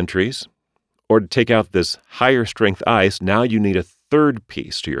 2 sentries, or to take out this higher strength ice, now you need a 3rd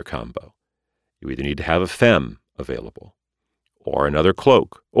piece to your combo. You either need to have a Fem available, or another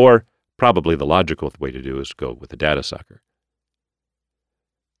Cloak, or probably the logical way to do is go with the Data Sucker.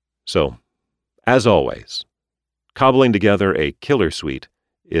 So, as always, cobbling together a killer suite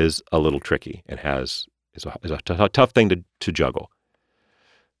is a little tricky and is a tough thing to juggle.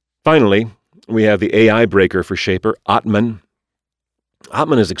 Finally, we have the AI breaker for Shaper, Atman.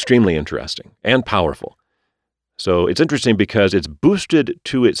 Atman is extremely interesting and powerful. So it's interesting because it's boosted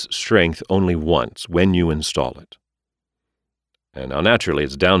to its strength only once when you install it. And now naturally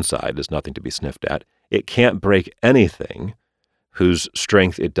its downside is nothing to be sniffed at. It can't break anything whose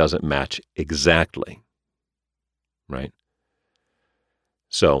strength it doesn't match exactly. Right?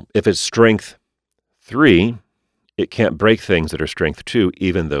 So if it's strength 3, it can't break things that are strength 2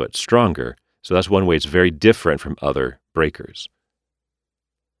 even though it's stronger. So that's one way it's very different from other breakers.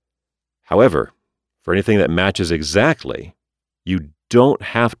 However, for anything that matches exactly, you don't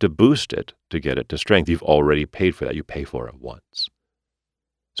have to boost it to get it to strength. You've already paid for that. You pay for it once.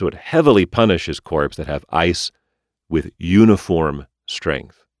 So it heavily punishes corps that have ice with uniform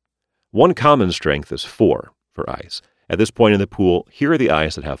strength. 1 common strength is 4 for ice. At this point in the pool, here are the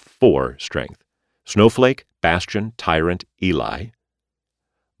ice that have 4 strength. Snowflake, Bastion, Tyrant, Eli.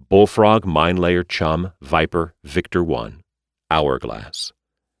 Bullfrog, Mindlayer, Chum, Viper, Victor 1, Hourglass.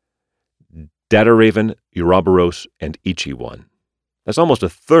 Data Raven, Ouroboros, and Ichi 1. That's almost a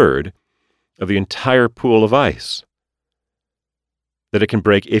third of the entire pool of ice that it can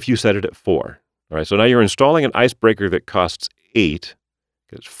break if you set it at 4. All right, so now you're installing an icebreaker that costs 8,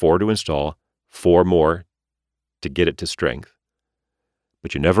 it's 4 to install, 4 more to get it to strength.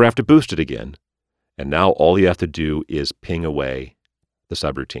 But you never have to boost it again, and now all you have to do is ping away the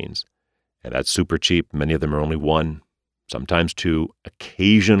subroutines. And that's super cheap. Many of them are only 1, sometimes 2,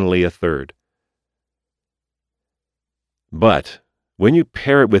 occasionally a third. But when you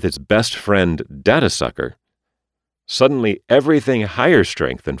pair it with its best friend, Data Sucker, suddenly everything higher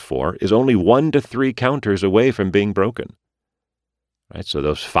strength than 4 is only 1 to 3 counters away from being broken. Right? So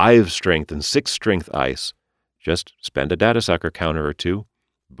those 5 strength and 6 strength ice, just spend a Data Sucker counter or 2,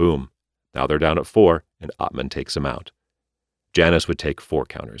 boom. Now they're down at 4, and Atman takes them out. Janus would take 4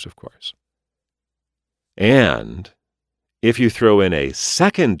 counters, of course. And if you throw in a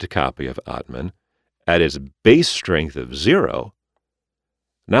second copy of Atman at its base strength of 0,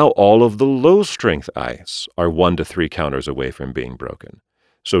 now all of the low strength ice are 1 to 3 counters away from being broken.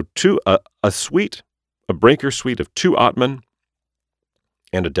 So a breaker suite of 2 Atman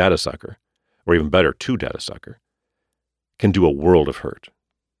and a Data Sucker, or even better, 2 Data Sucker, can do a world of hurt.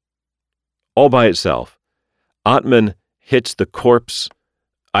 All by itself, Atman hits the corpse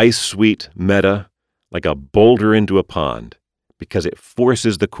ice suite meta like a boulder into a pond because it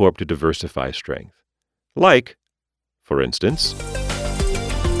forces the corp to diversify strength. Like, for instance,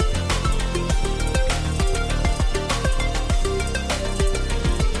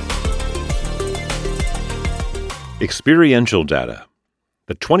 experiential data.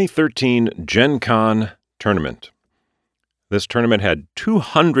 The 2013 Gen Con tournament. This tournament had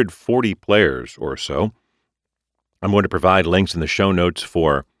 240 players or so. I'm going to provide links in the show notes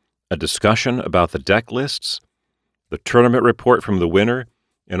for a discussion about the deck lists, the tournament report from the winner,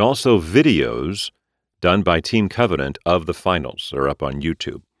 and also videos done by Team Covenant of the finals. They're up on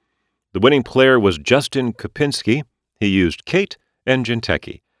YouTube. The winning player was Justin Kopinski. He used Kate and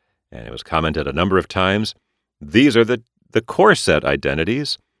Jinteki, and it was commented a number of times. These are the core set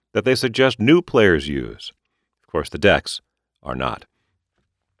identities that they suggest new players use. Of course, the decks are not.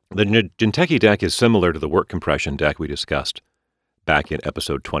 The Jinteki deck is similar to the work compression deck we discussed back in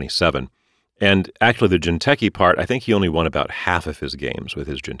episode 27. And actually, the Jinteki part, I think he only won about half of his games with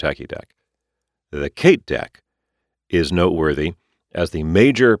his Jinteki deck. The Kate deck is noteworthy as the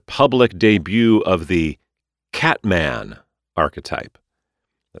major public debut of the Catman archetype.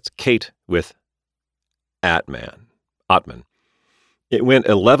 That's Kate with Atman. It went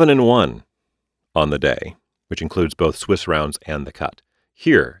 11-1 on the day, which includes both Swiss rounds and the cut.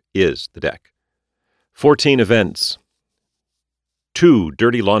 Here is the deck. 14 events, 2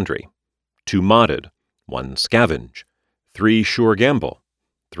 Dirty Laundry, 2 Modded, 1 Scavenge, 3 Sure Gamble,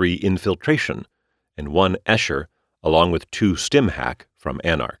 3 Infiltration, and 1 Escher, along with 2 StimHack from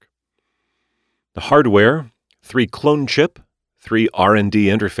Anarch. The hardware, 3 Clone Chip, 3 R&D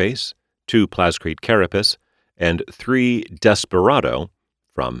Interface, 2 Plascrete Carapace, and 3 Desperado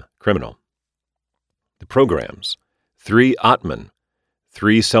from Criminal. The programs, 3 Atman,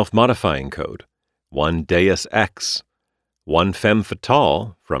 3 Self-Modifying Code, 1 Deus Ex, 1 Femme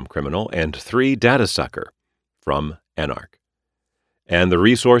Fatale from Criminal, and 3 Datasucker from Anarch. And the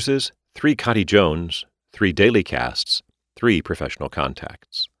resources, 3 Cotty Jones, 3 Daily Casts, 3 Professional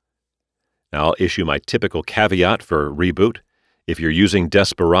Contacts. Now I'll issue my typical caveat for Reboot. If you're using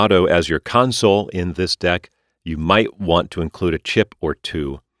Desperado as your console in this deck, you might want to include a chip or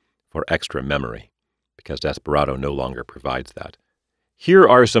 2 for extra memory, because Desperado no longer provides that. Here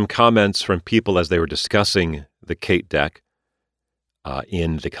are some comments from people as they were discussing the Kate deck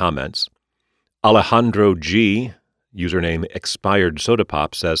in the comments. Alejandro G., username Expired Soda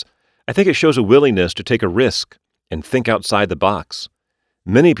Pop, says, I think it shows a willingness to take a risk and think outside the box.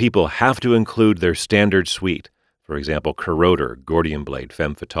 Many people have to include their standard suite, for example, Corroder, Gordian Blade,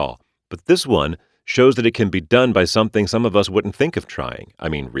 Femme Fatale. But this one shows that it can be done by something some of us wouldn't think of trying. I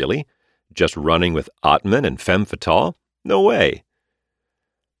mean, really? Just running with Atman and Femme Fatale? No way.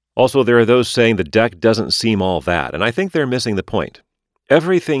 Also, there are those saying the deck doesn't seem all that, and I think they're missing the point.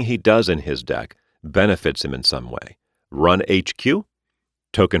 Everything he does in his deck benefits him in some way. Run HQ,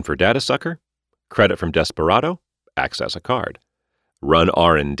 token for Datasucker, credit from Desperado, access a card. Run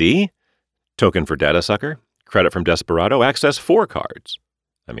R&D, token for Datasucker, credit from Desperado, access 4 cards.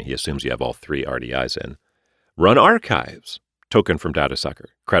 I mean, he assumes you have all 3 RDIs in. Run Archives, token from Datasucker,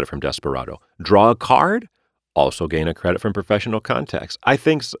 credit from Desperado. Draw a card, also gain a credit from Professional Contacts. I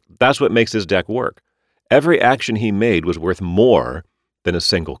think that's what makes his deck work. Every action he made was worth more than a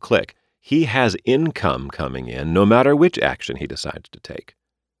single click. He has income coming in no matter which action he decides to take.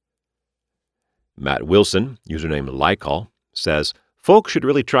 Matt Wilson, username Lycol, says, folks should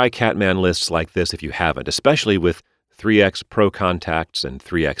really try Catman lists like this if you haven't, especially with 3x Pro Contacts and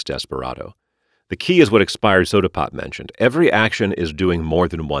 3x Desperado. The key is what Expired Soda Pop mentioned. Every action is doing more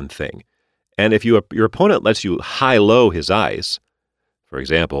than one thing. And if your opponent lets you high-low his ice, for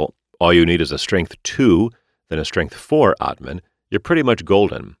example, all you need is a Strength 2, then a Strength 4 Atman, you're pretty much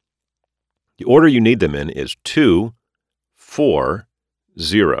golden. The order you need them in is 2, 4,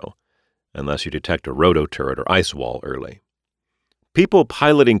 0, unless you detect a Roto Turret or Ice Wall early. People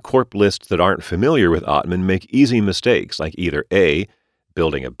piloting corp lists that aren't familiar with Atman make easy mistakes, like either A,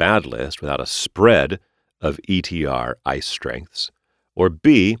 building a bad list without a spread of ETR ice strengths, or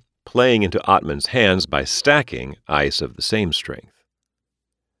B, playing into Atman's hands by stacking ice of the same strength.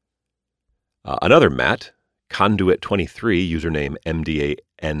 Another Matt, Conduit23, username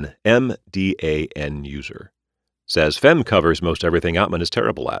MDAN user, says Femme covers most everything Atman is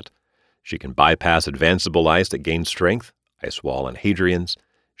terrible at. She can bypass advanceable ice that gains strength, Ice Wall and Hadrian's.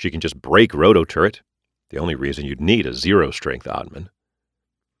 She can just break Roto Turret, the only reason you'd need a 0-strength Atman.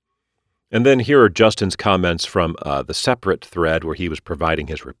 And then here are Justin's comments from the separate thread where he was providing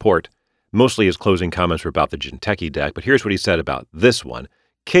his report. Mostly his closing comments were about the Jinteki deck, but here's what he said about this one.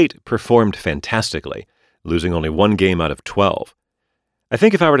 Kate performed fantastically, losing only 1 game out of 12. I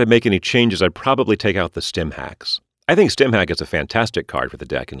think if I were to make any changes, I'd probably take out the StimHacks. I think StimHack is a fantastic card for the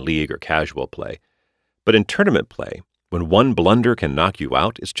deck in League or casual play. But in tournament play, when one blunder can knock you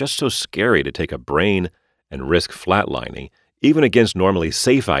out, it's just so scary to take a brain and risk flatlining, even against normally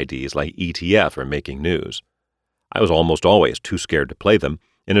safe IDs like ETF or Making News. I was almost always too scared to play them,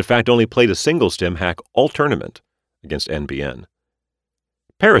 and in fact only played a single StimHack all tournament against NBN.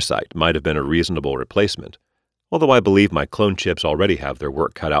 Parasite might have been a reasonable replacement, although I believe my clone chips already have their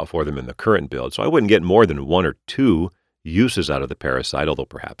work cut out for them in the current build, so I wouldn't get more than 1 or 2 uses out of the Parasite, although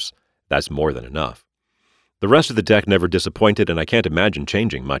perhaps that's more than enough. The rest of the deck never disappointed, and I can't imagine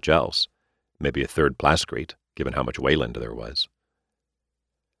changing much else. Maybe a 3rd Plascrete, given how much Wayland there was.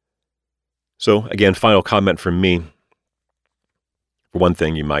 So, again, final comment from me. For one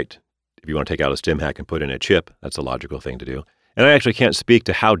thing, you might, if you want to take out a StimHack and put in a chip, that's a logical thing to do. And I actually can't speak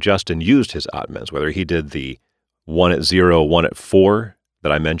to how Justin used his Atmans, whether he did the 1 at 0, 1 at 4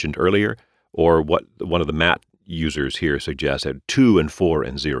 that I mentioned earlier, or what one of the Matt users here suggested, 2 and 4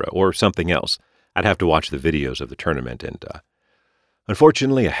 and 0, or something else. I'd have to watch the videos of the tournament, and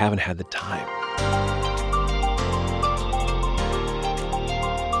unfortunately, I haven't had the time.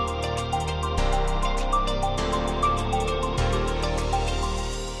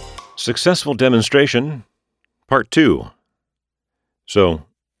 Successful demonstration, part 2. So,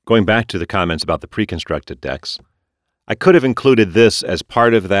 going back to the comments about the pre-constructed decks, I could have included this as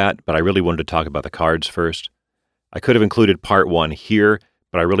part of that, but I really wanted to talk about the cards first. I could have included part 1 here,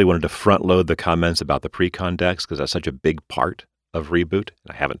 but I really wanted to front load the comments about the Precon decks because that's such a big part of Reboot.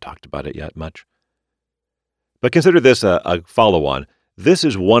 I haven't talked about it yet much. But consider this a follow-on. This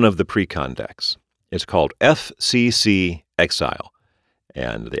is one of the Precon decks. It's called FCC Exile,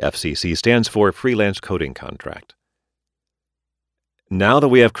 and the FCC stands for Freelance Coding Contract. Now that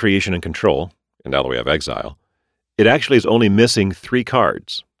we have Creation and Control, and now that we have Exile, it actually is only missing 3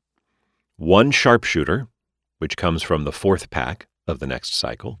 cards. 1 Sharpshooter, which comes from the 4th pack of the next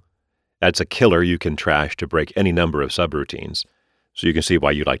cycle. That's a killer you can trash to break any number of subroutines, so you can see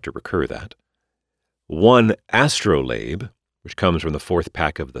why you'd like to recur that. 1 Astrolabe, which comes from the 4th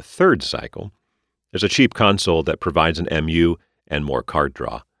pack of the 3rd cycle. There's a cheap console that provides an MU and more card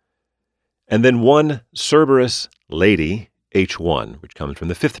draw. And then 1 Cerberus Lady H1, which comes from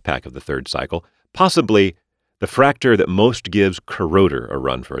the 5th pack of the 3rd cycle, possibly the Fractor that most gives Corroder a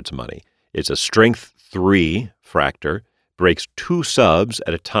run for its money. It's a Strength 3 Fractor, breaks 2 subs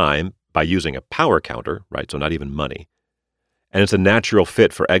at a time by using a power counter, right, so not even money. And it's a natural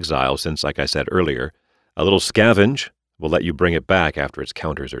fit for Exile since, like I said earlier, a little Scavenge will let you bring it back after its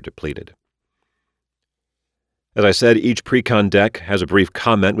counters are depleted. As I said, each Precon deck has a brief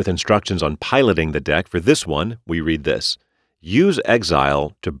comment with instructions on piloting the deck. For this one, we read this: use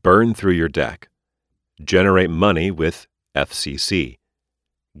Exile to burn through your deck. Generate money with FCC.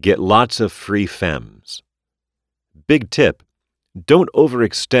 Get lots of free fems. Big tip, don't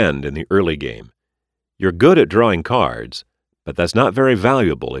overextend in the early game. You're good at drawing cards, but that's not very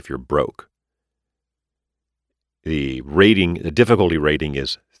valuable if you're broke. The difficulty rating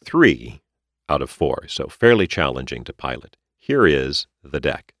is 3 out of 4, so fairly challenging to pilot. Here is the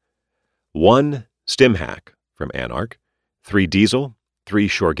deck. 1 Stimhack from Anarch, 3 Diesel, 3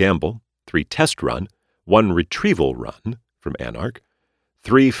 Sure Gamble, 3 Test Run, 1 Retrieval Run from Anarch,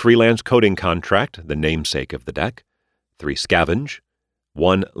 3 Freelance Coding Contract, the namesake of the deck, 3 Scavenge,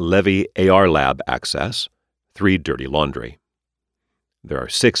 1 Levy AR Lab Access, 3 Dirty Laundry. There are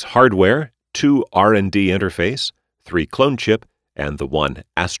 6 Hardware, 2 R&D Interface, 3 Clone Chip, and the 1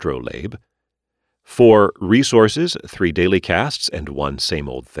 Astrolabe. 4 Resources, 3 Daily Casts, and 1 Same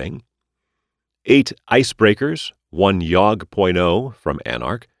Old Thing. 8 Icebreakers, 1 Yogg.0 from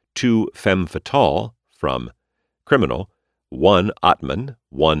Anarch, 2 Femme Fatale from Criminal, 1 Atman,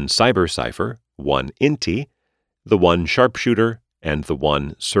 1 Cyber Cipher, 1 Inti, the 1 Sharpshooter, and the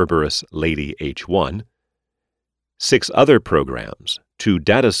 1 Cerberus Lady H1. 6 other programs, 2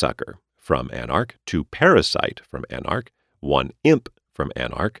 Datasucker from Anarch, 2 Parasite from Anarch, 1 Imp from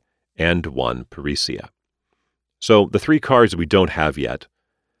Anarch, and 1 Parisia. So the 3 cards we don't have yet.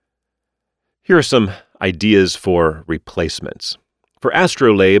 Here are some ideas for replacements. For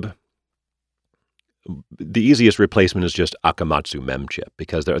Astrolabe, the easiest replacement is just Akamatsu Memchip,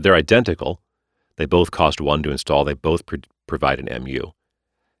 because they're identical. They both cost 1 to install. They both provide an MU.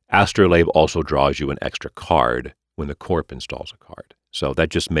 Astrolabe also draws you an extra card when the Corp installs a card. So that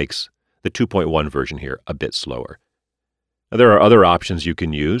just makes the 2.1 version here a bit slower. Now, there are other options you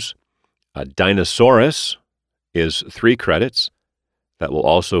can use. Dinosaurus is 3 credits. That will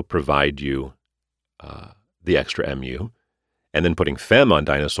also provide you the extra MU. And then putting Fem on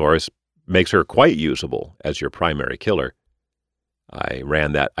Dinosaurus makes her quite usable as your primary killer. I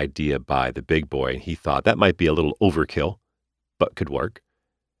ran that idea by the big boy, and he thought that might be a little overkill, but could work.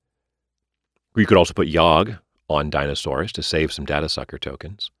 You could also put Yogg on Dinosaurus to save some Datasucker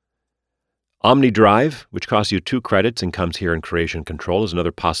tokens. OmniDrive, which costs you 2 credits and comes here in Creation Control, is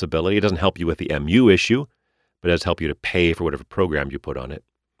another possibility. It doesn't help you with the MU issue, but it does help you to pay for whatever program you put on it.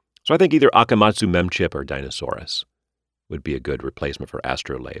 So I think either Akamatsu Memchip or Dinosaurus would be a good replacement for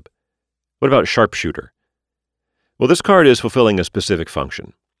Astrolabe. What about Sharpshooter? Well, this card is fulfilling a specific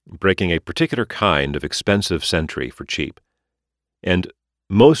function, breaking a particular kind of expensive sentry for cheap. And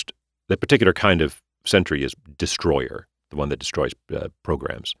the particular kind of sentry is Destroyer, the one that destroys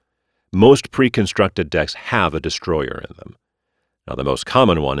programs. Most pre-constructed decks have a Destroyer in them. Now, the most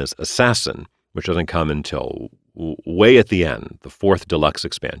common one is Assassin, which doesn't come until way at the end, the 4th Deluxe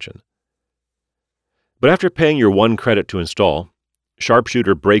expansion. But after paying your 1 credit to install,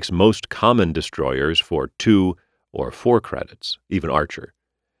 Sharpshooter breaks most common Destroyers for 2 or 4 credits, even Archer,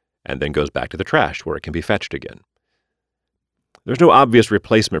 and then goes back to the trash where it can be fetched again. There's no obvious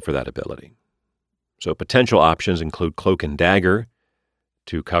replacement for that ability. So potential options include Cloak and Dagger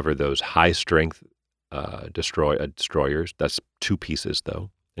to cover those high-strength destroyers. That's 2 pieces, though.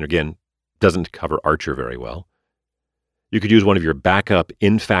 And again, doesn't cover Archer very well. You could use one of your backup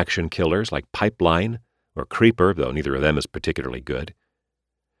in-faction killers like Pipeline or Creeper, though neither of them is particularly good.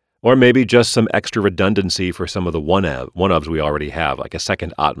 Or maybe just some extra redundancy for some of the one-ofs we already have, like a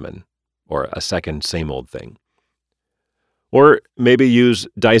second Atman or a second Same Old Thing. Or maybe use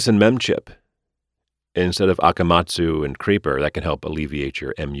Dyson Memchip instead of Akamatsu and Creeper. That can help alleviate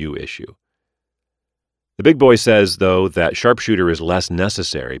your MU issue. The big boy says, though, that Sharpshooter is less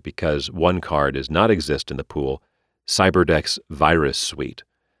necessary because one card does not exist in the pool, Cyberdeck's Virus Suite.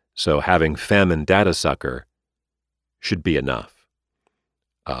 So having Famine Data Sucker should be enough.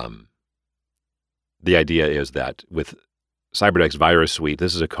 The idea is that with Cyberdeck's Virus Suite,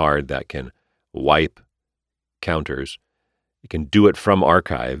 this is a card that can wipe counters. You can do it from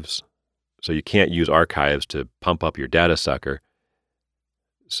archives, so you can't use archives to pump up your data sucker.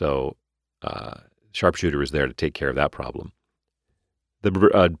 So Sharpshooter is there to take care of that problem.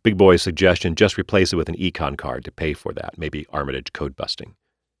 The big boy's suggestion, just replace it with an econ card to pay for that, maybe Armitage code busting.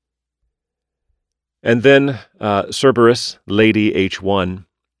 And then Cerberus, Lady H1.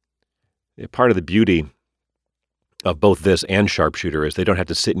 Part of the beauty of both this and Sharpshooter is they don't have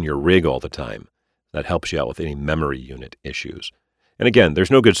to sit in your rig all the time. That helps you out with any memory unit issues. And again, there's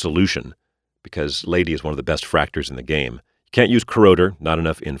no good solution because Lady is one of the best fractors in the game. You can't use Corroder, not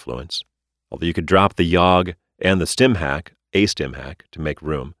enough influence. Although you could drop the Yogg and the Stim Hack, a Stim Hack, to make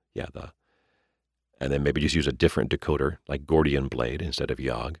room. And then maybe just use a different decoder like Gordian Blade instead of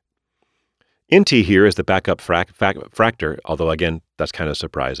Yogg. Inti here is the backup fractor, although again, that's kind of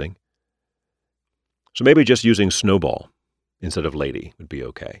surprising. So maybe just using Snowball instead of Lady would be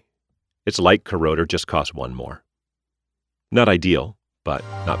okay. It's like Corroder, just costs one more. Not ideal, but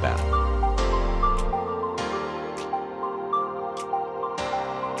not bad.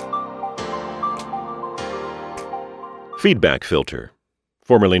 Feedback filter,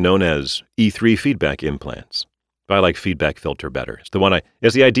 formerly known as E3 feedback implants. But I like feedback filter better. It's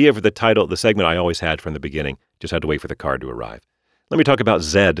the idea for the title, the segment I always had from the beginning. Just had to wait for the card to arrive. Let me talk about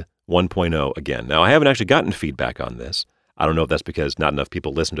Zed 1.0 again. Now, I haven't actually gotten feedback on this. I don't know if that's because not enough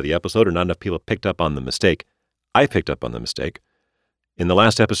people listened to the episode or not enough people picked up on the mistake. I picked up on the mistake. In the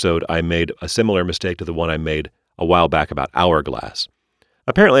last episode, I made a similar mistake to the one I made a while back about Hourglass.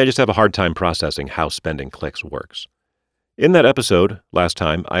 Apparently, I just have a hard time processing how spending clicks works. In that episode, last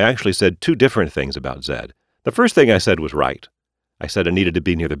time, I actually said two different things about Zed. The first thing I said was right. I said it needed to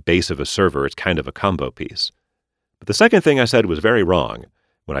be near the base of a server. It's kind of a combo piece. But the second thing I said was very wrong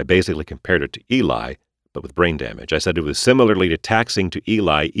when I basically compared it to Eli, but with brain damage. I said it was similarly taxing to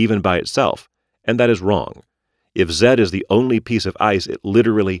Eli even by itself, and that is wrong. If Zed is the only piece of ice, it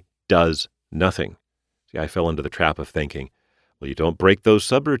literally does nothing. See, I fell into the trap of thinking, well, you don't break those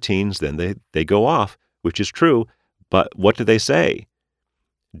subroutines, then they go off, which is true, but what do they say?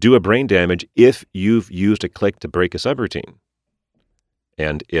 Do a brain damage if you've used a click to break a subroutine.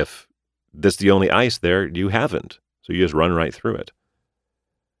 And if this is the only ice there, you haven't. So you just run right through it.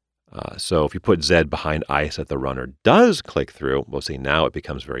 So if you put Zed behind ice that the runner does click through, we'll see now it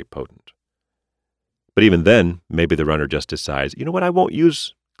becomes very potent. But even then, maybe the runner just decides, you know what, I won't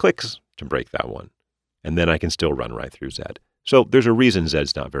use clicks to break that one. And then I can still run right through Zed. So there's a reason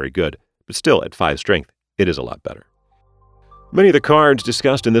Zed's not very good, but still at 5 strength, it is a lot better. Many of the cards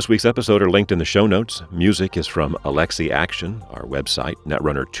discussed in this week's episode are linked in the show notes. Music is from Alexi Action, our website,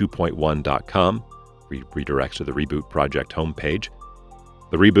 netrunner2.1.com. Redirects to the Reboot Project homepage.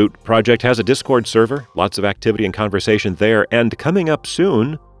 The Reboot Project has a Discord server, lots of activity and conversation there, and coming up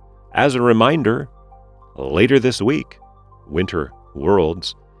soon, as a reminder, later this week, Winter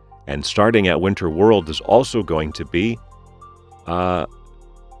Worlds, and starting at Winter World is also going to be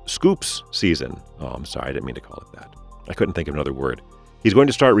Scoops season. Oh, I'm sorry, I didn't mean to call it that. I couldn't think of another word. He's going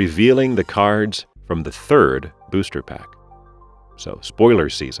to start revealing the cards from the 3rd booster pack. So spoiler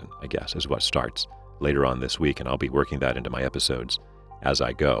season, I guess, is what starts later on this week, and I'll be working that into my episodes as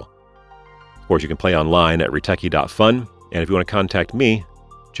I go. Of course, you can play online at retechie.fun, and if you want to contact me,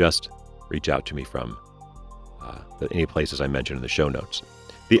 just reach out to me from any places I mentioned in the show notes.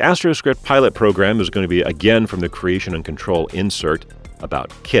 The AstroScript pilot program is going to be again from the Creation and Control insert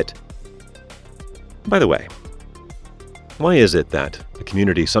about Kit. By the way, why is it that the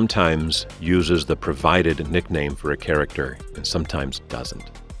community sometimes uses the provided nickname for a character and sometimes doesn't?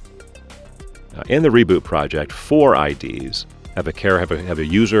 Now, in the Reboot Project, 4 IDs have a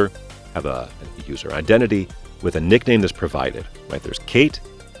user identity with a nickname that's provided. Right? There's Kate,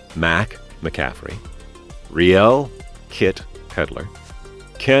 Mac, McCaffrey, Riel, Kit, Peddler,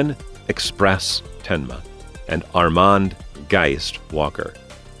 Ken, Express, Tenma, and Armand, Geist, Walker.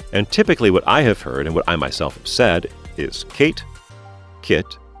 And typically what I have heard and what I myself have said is Kate, Kit,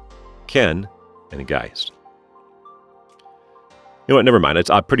 Ken, and Geist. You know what, never mind.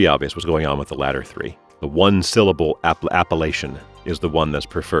 It's pretty obvious what's going on with the latter 3. The one-syllable appellation is the one that's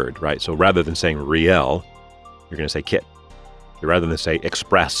preferred, right? So rather than saying Riel, you're going to say Kit. Rather than say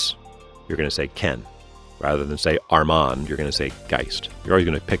Express, you're going to say Ken. Rather than say Armand, you're going to say Geist. You're always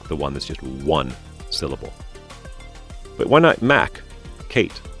going to pick the one that's just one syllable. But why not Mac?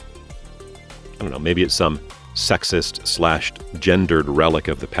 Kate? I don't know, maybe it's some sexist/gendered relic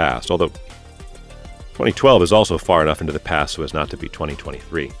of the past, although 2012 is also far enough into the past so as not to be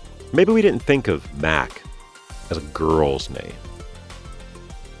 2023. Maybe we didn't think of Mac as a girl's name.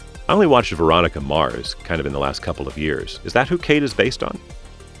 I only watched Veronica Mars kind of in the last couple of years. Is that who Kate is based on?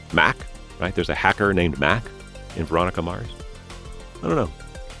 Mac, right? There's a hacker named Mac in Veronica Mars. I don't know.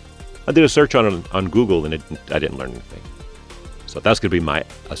 I did a search on it on Google and I didn't learn anything. So that's going to be my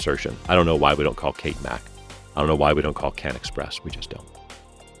assertion. I don't know why we don't call Kate Mac. I don't know why we don't call Can Express. We just don't.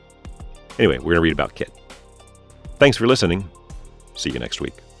 Anyway, we're going to read about Kit. Thanks for listening. See you next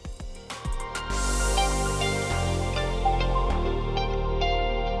week.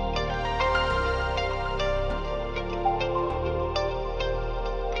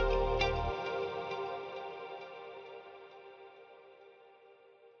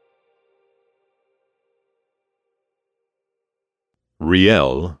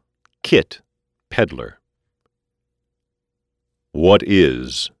 Riel, Kit, Peddler. What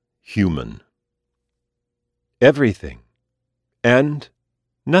is human? Everything and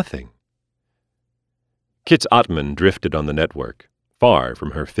nothing. Kit's Atman drifted on the network, far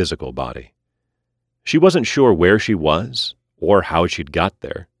from her physical body. She wasn't sure where she was or how she'd got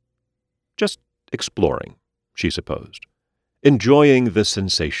there. Just exploring, she supposed, enjoying the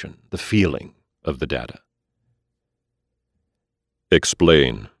sensation, the feeling of the data.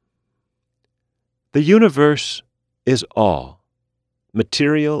 Explain. The universe is all,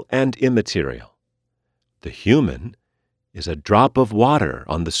 material and immaterial. The human is a drop of water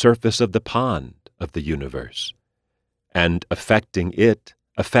on the surface of the pond of the universe, and affecting it,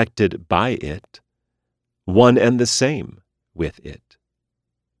 affected by it, one and the same with it.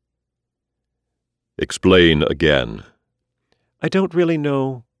 Explain again. I don't really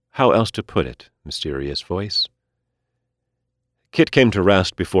know how else to put it, mysterious voice. Kit came to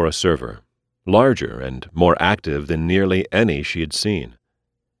rest before a server, larger and more active than nearly any she had seen.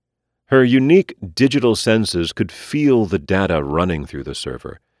 Her unique digital senses could feel the data running through the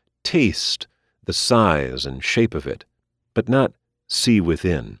server, taste the size and shape of it, but not see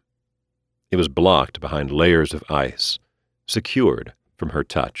within. It was blocked behind layers of ice, secured from her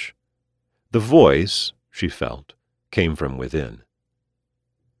touch. The voice, she felt, came from within.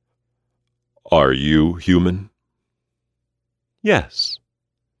 Are you human? Yes.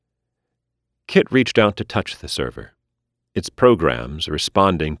 Kit reached out to touch the server, its programs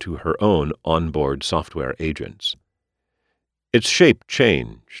responding to her own onboard software agents. Its shape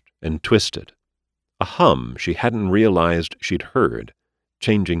changed and twisted, a hum she hadn't realized she'd heard,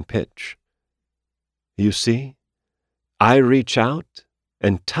 changing pitch. You see, I reach out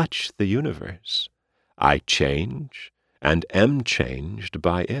and touch the universe. I change and am changed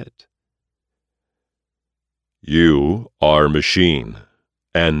by it. You are machine,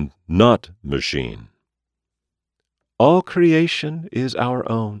 and not machine. All creation is our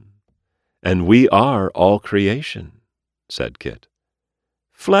own, and we are all creation, said Kit.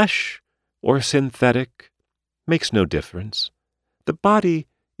 Flesh or synthetic makes no difference. The body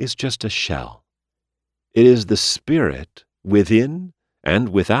is just a shell. It is the spirit within and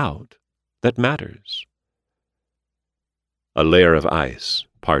without that matters. A layer of ice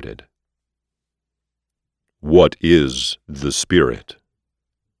parted. What is the spirit?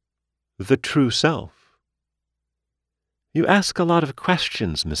 The true self. You ask a lot of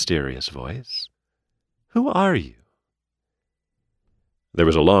questions, mysterious voice. Who are you? There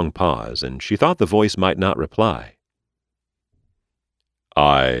was a long pause, and she thought the voice might not reply.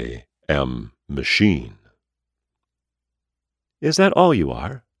 I am machine. Is that all you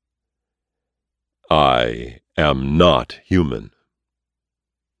are? I am not human.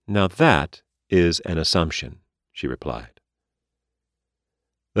 Now that is an assumption, she replied.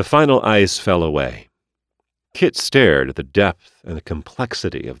 The final ice fell away. Kit stared at the depth and the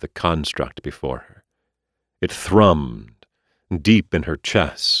complexity of the construct before her. It thrummed deep in her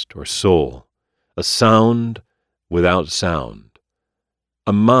chest or soul, a sound without sound,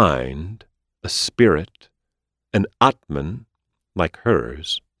 a mind, a spirit, an Atman like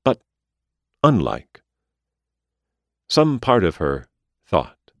hers, but unlike. Some part of her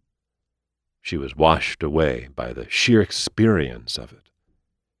thought. She was washed away by the sheer experience of it.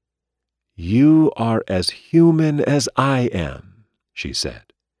 You are as human as I am, she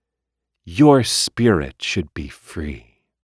said. Your spirit should be free.